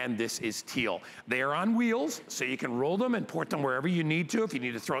 and this is teal. They are on wheels, so you can roll them and port them wherever you need to. If you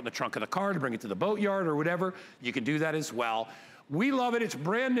need to throw it in the trunk of the car to bring it to the boatyard or whatever, you can do that as well. We love it, it's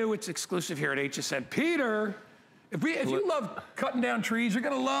brand new, it's exclusive here at HSN. Peter, if you love cutting down trees, you're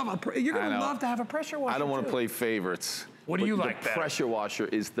gonna love to have a pressure washer. I don't want to play favorites. What do you like better? The pressure washer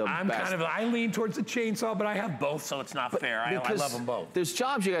is the best. I lean towards the chainsaw, but I have both, so it's not fair. I love them both. There's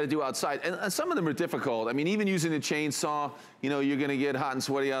jobs you got to do outside, and some of them are difficult. I mean, even using the chainsaw, you know, you're going to get hot and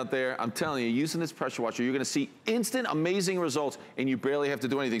sweaty out there. I'm telling you, using this pressure washer, you're going to see instant, amazing results, and you barely have to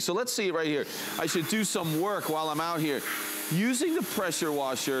do anything. So let's see it right here. I should do some work while I'm out here. Using the pressure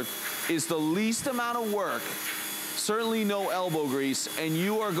washer is the least amount of work, certainly no elbow grease, and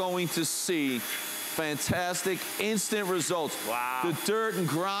you are going to see Fantastic, instant results. Wow. The dirt and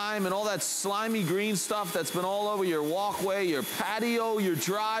grime and all that slimy green stuff that's been all over your walkway, your patio, your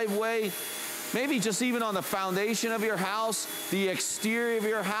driveway, maybe just even on the foundation of your house, the exterior of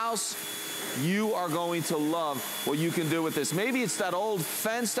your house, you are going to love what you can do with this. Maybe it's that old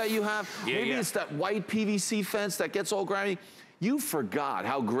fence that you have. Maybe it's that white PVC fence that gets all grimy. You forgot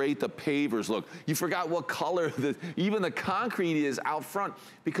how great the pavers look. You forgot what color even the concrete is out front,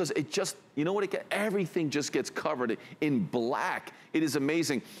 because it just, you know what, everything just gets covered in black. It is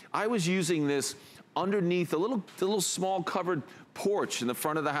amazing. I was using this underneath the little small covered porch in the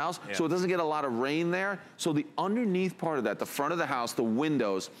front of the house, so it doesn't get a lot of rain there. So the underneath part of that, the front of the house, the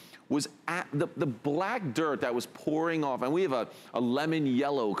windows, was at the black dirt that was pouring off. And we have a lemon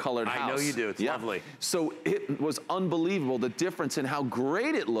yellow colored house. I know you do, it's lovely. So it was unbelievable, the difference in how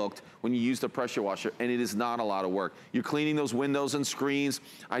great it looked when you used a pressure washer, and it is not a lot of work. You're cleaning those windows and screens.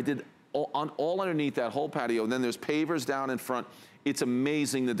 I did all underneath that whole patio, and then there's pavers down in front. It's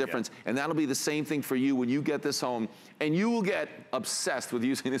amazing the difference. And that'll be the same thing for you when you get this home, and you will get obsessed with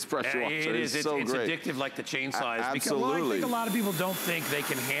using this pressure washer. It is. It's so great. It's addictive like the chainsaw is. Absolutely. Because, well, I think a lot of people don't think they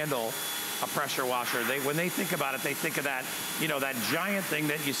can handle a pressure washer. When they think about it, they think of that, you know, that giant thing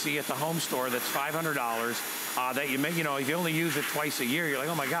that you see at the home store that's $500 that you make, you know, if you only use it twice a year, you're like,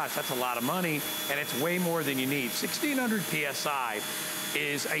 oh my gosh, that's a lot of money, and it's way more than you need. 1600 PSI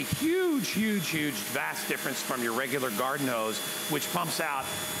is a huge, vast difference from your regular garden hose, which pumps out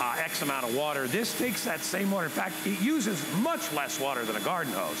X amount of water. This takes that same water. In fact, it uses much less water than a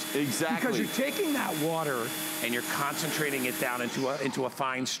garden hose. Exactly. Because you're taking that water and you're concentrating it down into a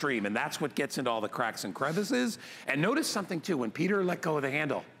fine stream, and that's what gets into all the cracks and crevices. And notice something too, when Peter let go of the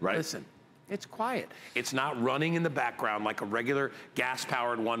handle, listen, it's quiet. It's not running in the background like a regular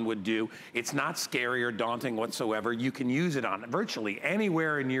gas-powered one would do. It's not scary or daunting whatsoever. You can use it on virtually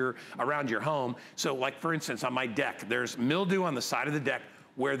anywhere around your home. So like, for instance, on my deck, there's mildew on the side of the deck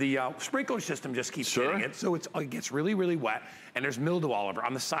where the sprinkler system just keeps hitting it. So it gets really, really wet, and there's mildew all over.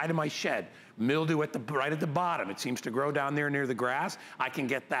 On the side of my shed, mildew right at the bottom. It seems to grow down there near the grass. I can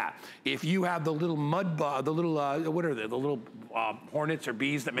get that. If you have the little mud, the little, what are they? The little hornets or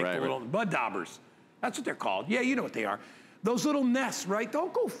bees that make the little mud daubers. That's what they're called. Yeah, you know what they are. Those little nests, right?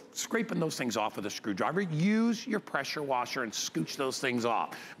 Don't go scraping those things off with a screwdriver. Use your pressure washer and scooch those things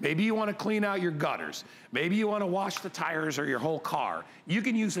off. Maybe you want to clean out your gutters. Maybe you want to wash the tires or your whole car. You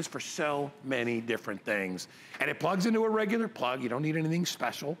can use this for so many different things. And it plugs into a regular plug. You don't need anything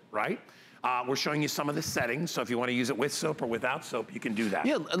special, right? We're showing you some of the settings, so if you want to use it with soap or without soap, you can do that.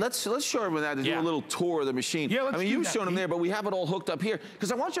 Yeah, let's show everyone that to do a little tour of the machine. Yeah, I mean, you've shown them there, but we have it all hooked up here.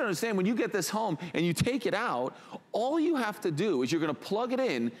 Because I want you to understand, when you get this home and you take it out, all you have to do is you're going to plug it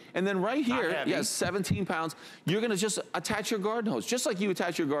in, and then right here, 17 pounds, you're going to just attach your garden hose. Just like you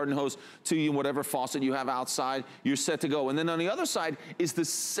attach your garden hose to whatever faucet you have outside, you're set to go. And then on the other side is the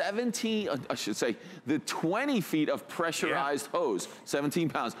 20 feet of pressurized hose. 17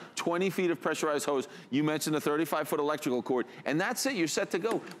 pounds, 20 feet of pressurized hose. You mentioned the 35-foot electrical cord, and that's it. You're set to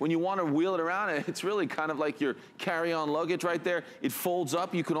go. When you want to wheel it around, it's really kind of like your carry-on luggage right there. It folds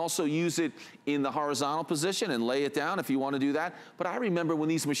up. You can also use it in the horizontal position and lay it down if you want to do that. But I remember when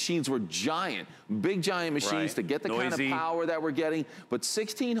these machines were giant, big giant machines to get the kind of power that we're getting. But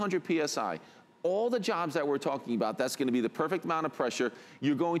 1600 PSI. All the jobs that we're talking about, that's going to be the perfect amount of pressure.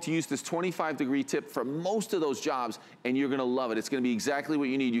 You're going to use this 25-degree tip for most of those jobs, and you're going to love it. It's going to be exactly what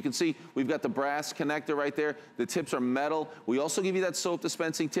you need. You can see we've got the brass connector right there. The tips are metal. We also give you that soap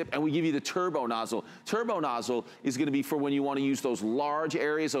dispensing tip, and we give you the turbo nozzle. Turbo nozzle is going to be for when you want to use those large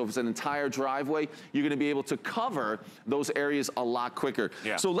areas. So if it's an entire driveway, you're going to be able to cover those areas a lot quicker.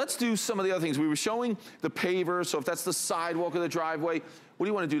 So let's do some of the other things. We were showing the paver, so if that's the sidewalk of the driveway, what do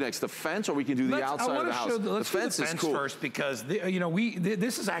you want to do next? The fence, or we can do the outside of the house? Let's do the fence cool first, because you know,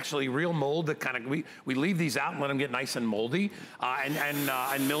 this is actually real mold that kind of we leave these out and let them get nice and moldy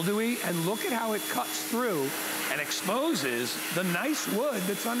and mildewy. And look at how it cuts through and exposes the nice wood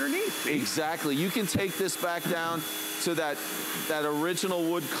that's underneath. Exactly. You can take this back down to that original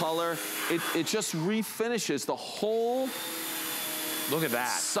wood color. It just refinishes the whole. Look at that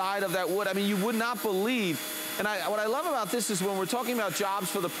side of that wood. I mean, you would not believe. And what I love about this is when we're talking about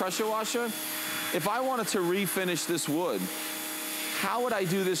jobs for the pressure washer, if I wanted to refinish this wood, how would I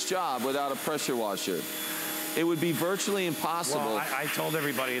do this job without a pressure washer? It would be virtually impossible. Well, I told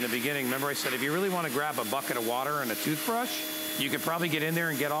everybody in the beginning, remember I said, if you really want to grab a bucket of water and a toothbrush, You could probably get in there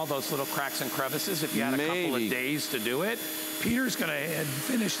and get all those little cracks and crevices if you had a couple of days to do it. Peter's gonna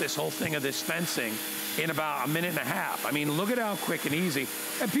finish this whole thing of this fencing in about a minute and a half. I mean, look at how quick and easy.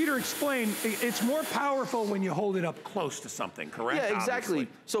 And Peter explained, it's more powerful when you hold it up close to something, correct? Yeah, exactly.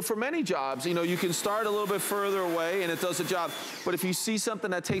 Obviously. So for many jobs, you know, you can start a little bit further away and it does the job. But if you see something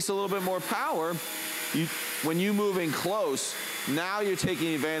that takes a little bit more power, when you move in close, now you're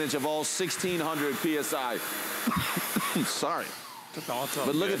taking advantage of all 1,600 PSI. Sorry.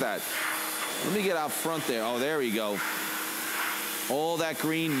 But look at that. Let me get out front there. Oh, there we go. All that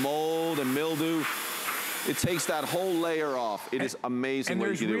green mold and mildew. It takes that whole layer off. It is amazing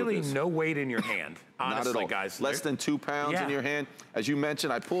what you can do with this. And there's really no weight in your hand, honestly, Not at all. guys. Less than 2 pounds in your hand. As you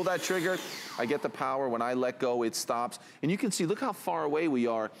mentioned, I pull that trigger, I get the power. When I let go, it stops. And you can see, look how far away we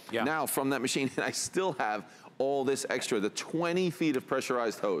are now from that machine. And I still have all this extra, the 20 feet of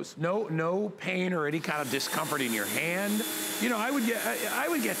pressurized hose. No pain or any kind of discomfort in your hand. You know,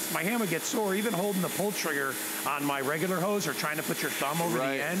 my hand would get sore even holding the pull trigger on my regular hose or trying to put your thumb over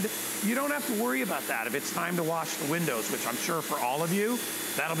the end. You don't have to worry about that if it's time to wash the windows, which I'm sure for all of you,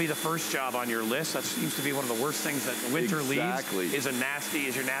 that'll be the first job on your list. That seems to be one of the worst things that winter leaves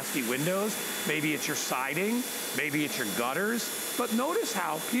is your nasty windows. Maybe it's your siding, maybe it's your gutters. But notice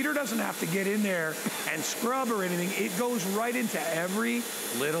how Peter doesn't have to get in there and scrub or anything. It goes right into every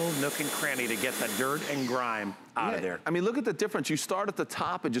little nook and cranny to get the dirt and grime out of there. I mean, look at the difference. You start at the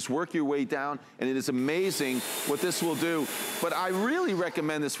top and just work your way down, and it is amazing what this will do. But I really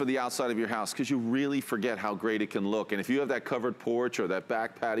recommend this for the outside of your house because you really forget how great it can look. And if you have that covered porch or that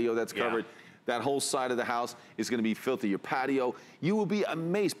back patio that's covered, that whole side of the house is going to be filthy. Your patio, you will be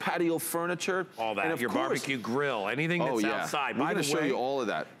amazed. Patio furniture. All that, your barbecue grill, anything that's outside. We're going to show you all of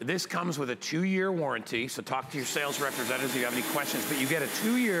that. This comes with a 2-year warranty, so talk to your sales representatives if you have any questions, but you get a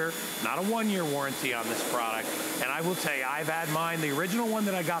 2-year, not a 1-year warranty on this product. And I will tell you, I've had mine, the original one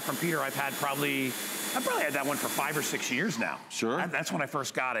that I got from Peter, I've probably had that one for 5 or 6 years now. Sure. That's when I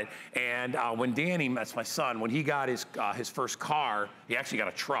first got it. And when Danny, that's my son, when he got his first car, he actually got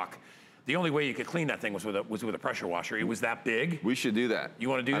a truck. The only way you could clean that thing was with a pressure washer. It was that big. We should do that. You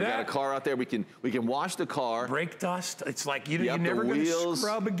want to do that? I've got a car out there. We can wash the car. Brake dust. It's like you're never going to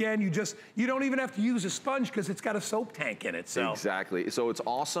scrub again. You don't even have to use a sponge because it's got a soap tank in it. So exactly. So it's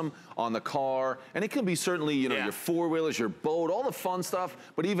awesome on the car, and it can be certainly your 4-wheelers, your boat, all the fun stuff.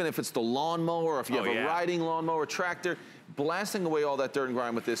 But even if it's the lawnmower, if you have a riding lawnmower, tractor. Blasting away all that dirt and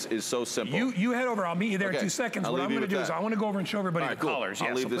grime with this is so simple. You head over. I'll meet you there in 2 seconds. What I'm going to do is I want to go over and show everybody the colors.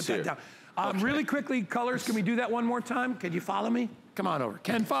 I'll leave this here. Really quickly, colors. Can we do that one more time? Could you follow me? Come on over.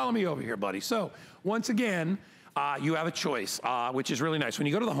 Ken, follow me over here, buddy. So once again, you have a choice, which is really nice. When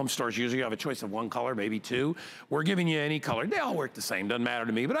you go to the home stores, usually you have a choice of 1 color, maybe 2. We're giving you any color. They all work the same. Doesn't matter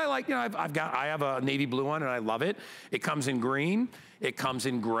to me. But I like, I have a navy blue one, and I love it. It comes in green. It comes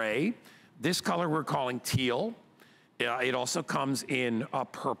in gray. This color we're calling teal. It also comes in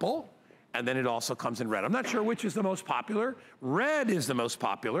purple, and then it also comes in red. I'm not sure which is the most popular. Red is the most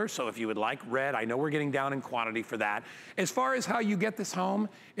popular, so if you would like red, I know we're getting down in quantity for that. As far as how you get this home,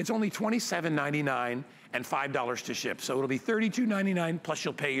 it's only $27.99 and $5 to ship. So it'll be $32.99 plus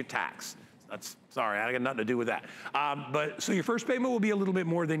you'll pay your tax. Sorry, I got nothing to do with that. So your first payment will be a little bit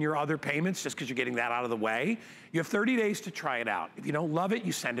more than your other payments just because you're getting that out of the way. You have 30 days to try it out. If you don't love it,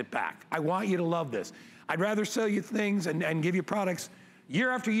 you send it back. I want you to love this. I'd rather sell you things and give you products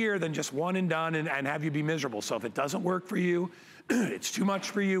year after year than just one and done and have you be miserable. So if it doesn't work for you, it's too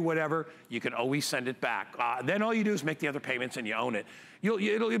much for you, whatever, you can always send it back. Then all you do is make the other payments and you own it.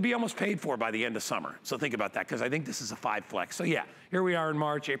 It'll be almost paid for by the end of summer. So think about that, because I think this is a 5 flex. So yeah, here we are in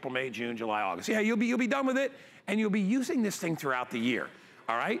March, April, May, June, July, August. Yeah, you'll be done with it, and you'll be using this thing throughout the year,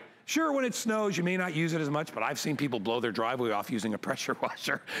 all right? Sure, when it snows, you may not use it as much, but I've seen people blow their driveway off using a pressure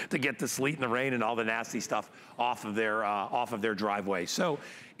washer to get the sleet and the rain and all the nasty stuff off of their driveway. So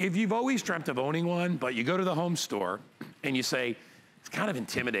if you've always dreamt of owning one, but you go to the home store and you say, it's kind of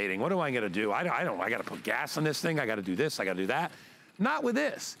intimidating. What am I going to do? I got to put gas in this thing. I got to do this. I got to do that. Not with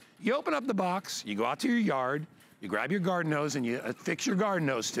this. You open up the box, you go out to your yard, you grab your garden hose and you affix your garden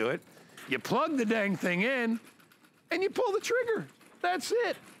hose to it. You plug the dang thing in and you pull the trigger. That's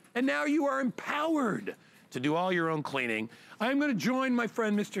it. And now you are empowered to do all your own cleaning. I'm going to join my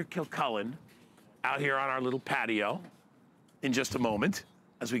friend, Mr. Kilcullen, out here on our little patio in just a moment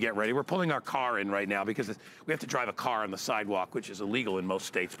as we get ready. We're pulling our car in right now because we have to drive a car on the sidewalk, which is illegal in most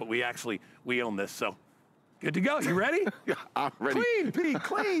states, but we own this, so Good to go. You ready? Yeah, I'm ready. Clean, Pete,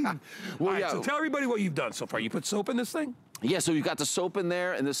 clean. Well, All right, yeah. so tell everybody what you've done so far. You put soap in this thing? Yeah, so you've got the soap in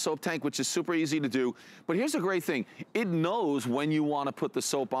there and the soap tank, which is super easy to do. But here's the great thing. It knows when you want to put the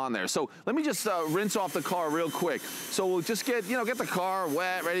soap on there. So let me just rinse off the car real quick. So we'll just get the car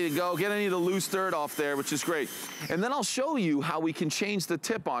wet, ready to go, get any of the loose dirt off there, which is great. And then I'll show you how we can change the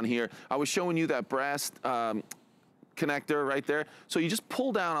tip on here. I was showing you that brass connector right there. So you just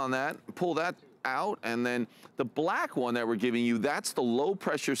pull down on that, pull that out, and then the black one that we're giving you, that's the low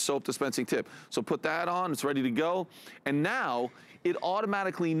pressure soap dispensing tip. So put that on, it's ready to go. And now it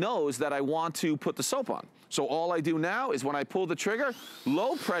automatically knows that I want to put the soap on. So all I do now is when I pull the trigger,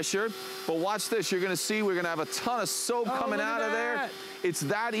 low pressure, but watch this, you're gonna see we're gonna have a ton of soap coming out of there. It's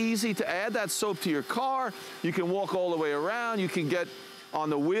that easy to add that soap to your car. You can walk all the way around, you can get on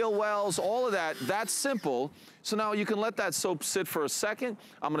the wheel wells, all of that, that's simple. So now you can let that soap sit for a second.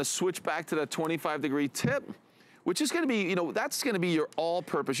 I'm gonna switch back to that 25-degree tip, which is gonna be, that's gonna be your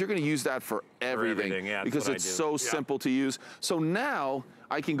all-purpose. You're gonna use that for everything yeah, because it's so simple to use. So now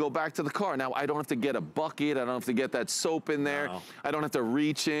I can go back to the car. Now I don't have to get a bucket. I don't have to get that soap in there. No. I don't have to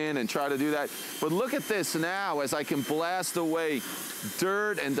reach in and try to do that. But look at this now as I can blast away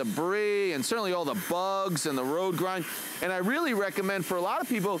dirt and debris and certainly all the bugs and the road grime. And I really recommend for a lot of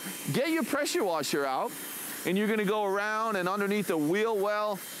people, get your pressure washer out and you're gonna go around and underneath the wheel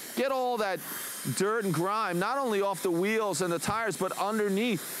well, get all that dirt and grime, not only off the wheels and the tires, but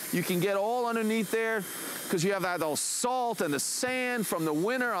underneath. You can get all underneath there because you have that all salt and the sand from the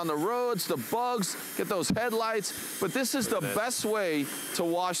winter on the roads, the bugs, get those headlights. But this is the best way to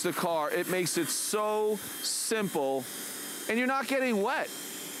wash the car. It makes it so simple and you're not getting wet.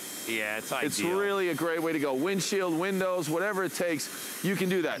 Yeah, it's ideal. It's really a great way to go. Windshield, windows, whatever it takes, you can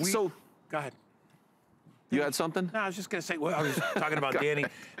do that. Go ahead. You had something? No, I was just going to say, well, I was talking about Danny.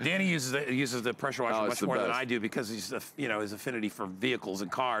 Danny uses the pressure washer much more than I do because he's, his affinity for vehicles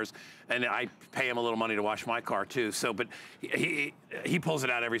and cars, and I pay him a little money to wash my car too. So, but he pulls it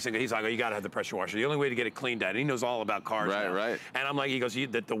out every single. He's like, oh, you got to have the pressure washer. The only way to get it cleaned out. And he knows all about cars. Right. And I'm like, he goes,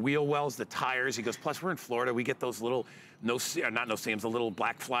 the wheel wells, the tires. He goes, plus we're in Florida, we get those little not no seams, the little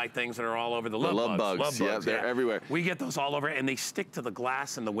black fly things that are all over the love bugs. Yeah, they're everywhere. We get those all over, and they stick to the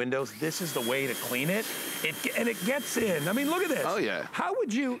glass and the windows. This is the way to clean it. And it gets in. I mean, look at this. Oh yeah. How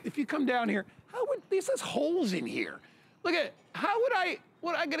would you, if you come down here? This has holes in here. Look at. How would I?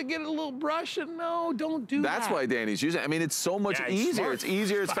 What, I gotta get a little brush and no, don't do that. That's why Danny's using it. I mean, it's so much easier. Smart. It's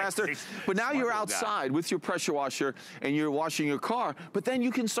easier, it's faster. But now you're outside with your pressure washer and you're washing your car, but then you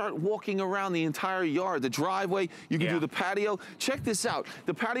can start walking around the entire yard, the driveway, you can do the patio. Check this out.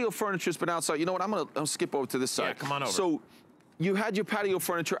 The patio furniture's been outside. You know what, I'm gonna skip over to this side. Yeah, come on over. So you had your patio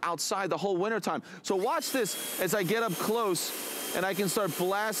furniture outside the whole winter time. So watch this as I get up close and I can start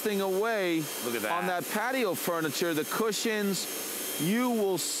blasting away on that patio furniture, the cushions. You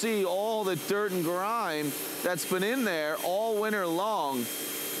will see all the dirt and grime that's been in there all winter long,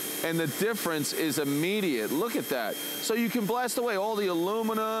 and the difference is immediate. Look at that. So you can blast away all the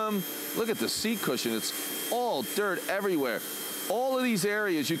aluminum. Look at the seat cushion. It's all dirt everywhere. All of these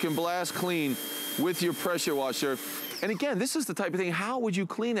areas you can blast clean with your pressure washer. And again, this is the type of thing, how would you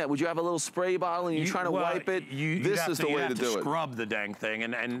clean that? Would you have a little spray bottle and you're trying to wipe it? This is the way to do it. Scrub the dang thing,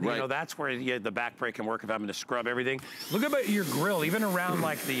 and you know, that's where the back brake can work, if having to scrub everything. Look about your grill, even around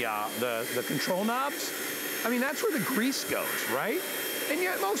like the control knobs. I mean, that's where the grease goes, right? And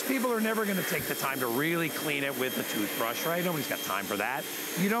yet most people are never gonna take the time to really clean it with a toothbrush, right? Nobody's got time for that.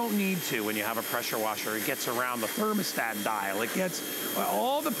 You don't need to when you have a pressure washer. It gets around the thermostat dial. It gets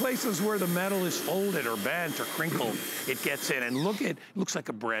all the places where the metal is folded or bent or crinkled, it gets in. And look, it looks like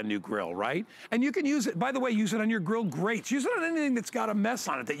a brand new grill, right? And you can use it, by the way, use it on your grill grates. Use it on anything that's got a mess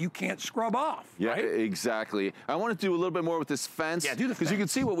on it that you can't scrub off, yeah, right? Exactly. I want to do a little bit more with this fence. Yeah, do the fence. Because you can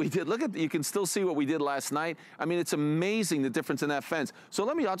see what we did. Look at, you can still see what we did last night. I mean, it's amazing the difference in that fence. So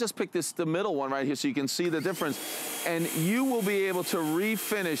I'll just pick the middle one right here so you can see the difference. And you will be able to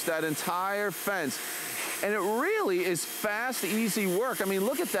refinish that entire fence. And it really is fast, easy work. I mean,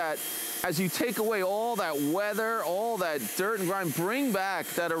 look at that. As you take away all that weather, all that dirt and grime, bring back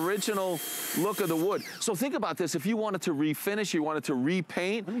that original look of the wood. So think about this. If you wanted to refinish, you wanted to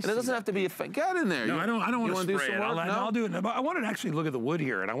repaint, and it doesn't have to be a, get in there. No, I don't want to spray it. I'll do it. I want to actually look at the wood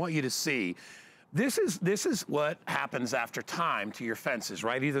here, and I want you to see. This is what happens after time to your fences,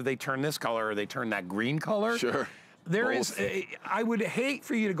 right? Either they turn this color or they turn that green color. Sure. I would hate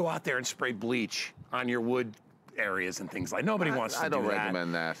for you to go out there and spray bleach on your wood areas and things like. Nobody wants to do that. I don't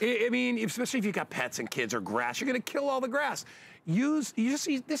recommend that. I mean, especially if you've got pets and kids or grass, you're going to kill all the grass. you just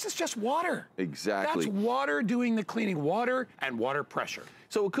see, this is just water. Exactly. That's water doing the cleaning, water and water pressure.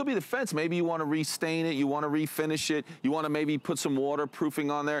 So it could be the fence. Maybe you want to restain it, you want to refinish it, you want to maybe put some waterproofing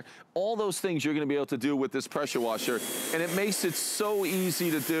on there. All those things you're going to be able to do with this pressure washer, and it makes it so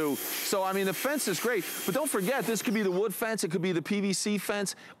easy to do. So, I mean, the fence is great, but don't forget, this could be the wood fence, it could be the PVC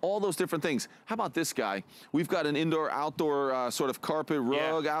fence, all those different things. How about this guy? We've got an indoor-outdoor sort of carpet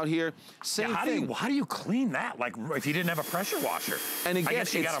rug out here. Same thing. How do you clean that? Like, if you didn't have a pressure washer? And again, I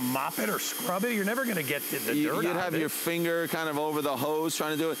guess you got to mop it or scrub it. You're never going to get the dirt out of it. You'd have your finger kind of over the hose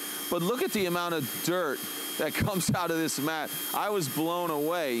trying to do it. But look at the amount of dirt that comes out of this mat. I was blown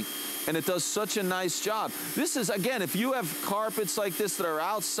away, and it does such a nice job. This is, again, if you have carpets like this that are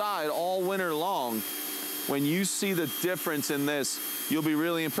outside all winter long, when you see the difference in this, you'll be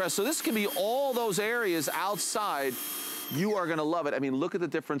really impressed. So this can be all those areas outside. You are gonna love it. I mean, look at the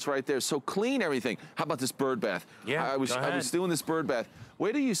difference right there. So clean everything. How about this bird bath? Yeah, I was doing this bird bath.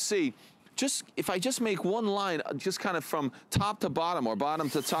 Wait till you see. Just, if I just make one line, just kind of from top to bottom or bottom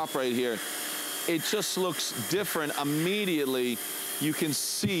to top right here, it just looks different immediately. You can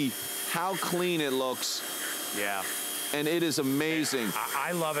see how clean it looks. Yeah. And it is amazing.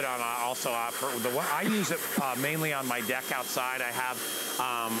 I love it on I use it mainly on my deck outside. I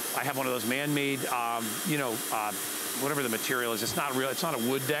have one of those man-made, whatever the material is. It's not real. It's not a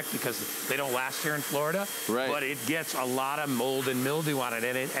wood deck because they don't last here in Florida. Right. But it gets a lot of mold and mildew on it,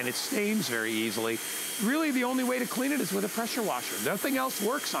 and it stains very easily. Really, the only way to clean it is with a pressure washer. Nothing else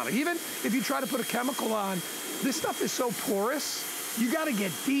works on it. Even if you try to put a chemical on, this stuff is so porous. You got to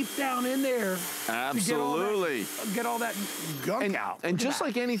get deep down in there. Absolutely. To get all that gunk out. And just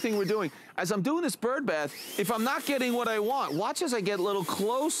like anything we're doing, as I'm doing this bird bath, if I'm not getting what I want, watch as I get a little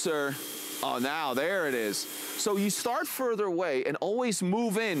closer. Oh, now there it is. So you start further away and always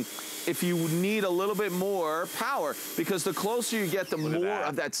move in if you need a little bit more power, because the closer you get, the more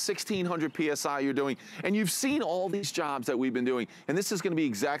of that 1600 PSI you're doing. And you've seen all these jobs that we've been doing, and this is gonna be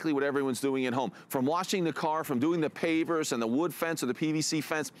exactly what everyone's doing at home. From washing the car, from doing the pavers and the wood fence or the PVC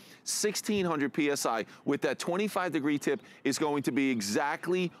fence, 1600 PSI with that 25-degree tip is going to be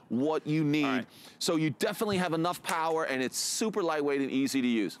exactly what you need. Right. So you definitely have enough power, and it's super lightweight and easy to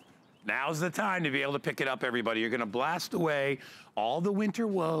use. Now's the time to be able to pick it up, everybody. You're gonna blast away all the winter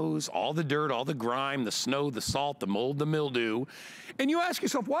woes, all the dirt, all the grime, the snow, the salt, the mold, the mildew. And you ask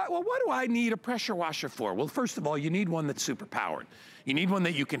yourself, what do I need a pressure washer for? Well, first of all, you need one that's super powered. You need one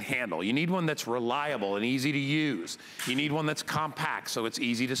that you can handle. You need one that's reliable and easy to use. You need one that's compact, so it's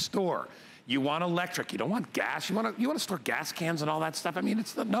easy to store. You want electric, you don't want gas. You want to store gas cans and all that stuff. I mean,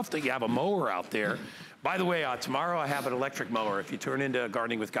 it's enough that you have a mower out there. By the way, tomorrow I have an electric mower. If you turn into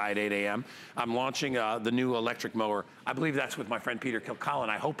Gardening with Guy at 8 a.m., I'm launching the new electric mower. I believe that's with my friend Peter Kilcullen.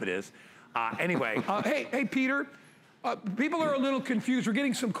 I hope it is. Anyway, hey, Peter, people are a little confused. We're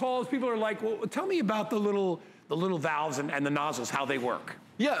getting some calls. People are like, well, tell me about the little valves and the nozzles, how they work.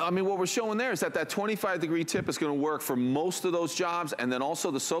 Yeah, I mean, what we're showing there is that 25-degree tip is going to work for most of those jobs, and then also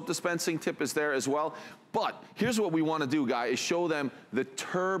the soap dispensing tip is there as well. But here's what we want to do, Guy, is show them the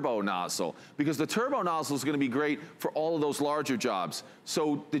turbo nozzle, because the turbo nozzle is going to be great for all of those larger jobs.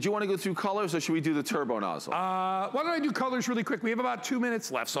 So did you want to go through colors, or should we do the turbo nozzle? Why don't I do colors really quick? We have about 2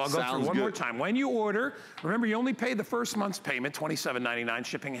 minutes left, so I'll go through one more time. When you order, remember, you only pay the first month's payment, $27.99,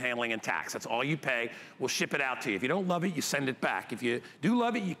 shipping, handling, and tax. That's all you pay. We'll ship it out to you. If you don't love it, you send it back. If you do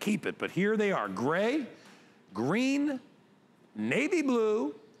love it, you keep it. But here they are: gray, green, navy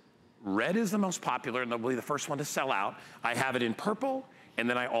blue, red is the most popular, and they'll be the first one to sell out. I have it in purple, and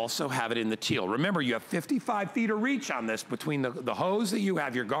then I also have it in the teal. Remember, you have 55 feet of reach on this between the hose that you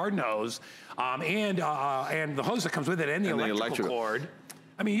have, your garden hose, and the hose that comes with it, and the electrical cord.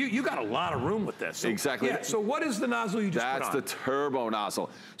 I mean, you got a lot of room with this. So, exactly. Yeah, so what is the nozzle you just put on? That's the turbo nozzle.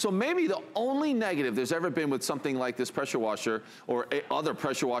 So maybe the only negative there's ever been with something like this pressure washer or other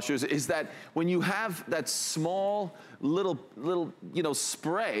pressure washers is that when you have that small little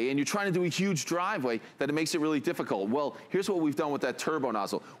spray and you're trying to do a huge driveway, that it makes it really difficult. Well, here's what we've done with that turbo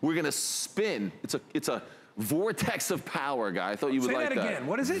nozzle. We're gonna spin. It's a vortex of power, Guy. I thought you would like that. Say that again.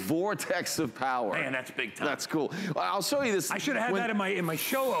 What is it? Vortex of power. Man, that's big time. That's cool. I'll show you this. I should have had that in my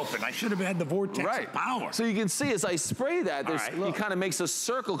show open. I should have had the vortex of power. So you can see as I spray that, it kind of makes a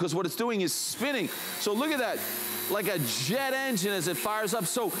circle, because what it's doing is spinning. So look at that, like a jet engine as it fires up.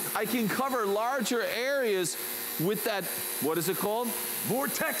 So I can cover larger areas with that, what is it called?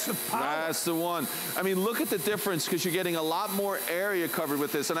 Vortex of power. That's the one. I mean, look at the difference, because you're getting a lot more area covered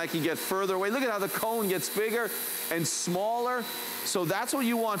with this, and I can get further away. Look at how the cone gets bigger and smaller. So that's what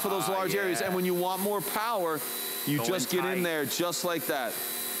you want for those large areas. And when you want more power, you just get in there just like that.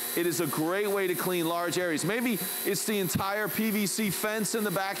 It is a great way to clean large areas. Maybe it's the entire PVC fence in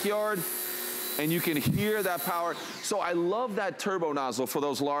the backyard, and you can hear that power. So I love that turbo nozzle for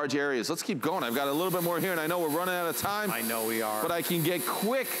those large areas. Let's keep going. I've got a little bit more here, and I know we're running out of time. I know we are. But I can get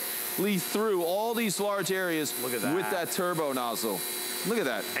quickly through all these large areas with that turbo nozzle. Look at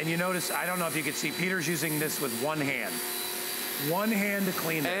that. And you notice, I don't know if you can see, Peter's using this with one hand. One hand to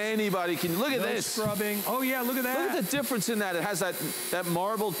clean this. Anybody can, look at this. Scrubbing. Oh yeah, look at that. Look at the difference in that. It has that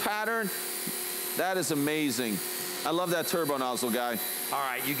marbled pattern. That is amazing. I love that turbo nozzle, guy. All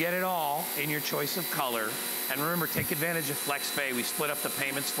right, you get it all in your choice of color. And remember, take advantage of FlexPay. We split up the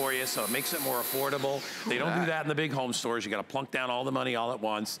payments for you, so it makes it more affordable. They don't do that in the big home stores. You got to plunk down all the money all at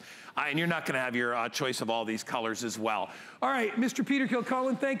once. And you're not going to have your choice of all these colors as well. All right, Mr. Peter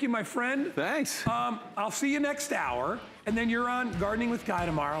Kilcullen, thank you, my friend. Thanks. I'll see you next hour. And then you're on Gardening with Guy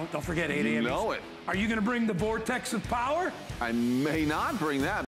tomorrow. Don't forget, 8 a.m. You know it. Are you going to bring the vortex of power? I may not bring that.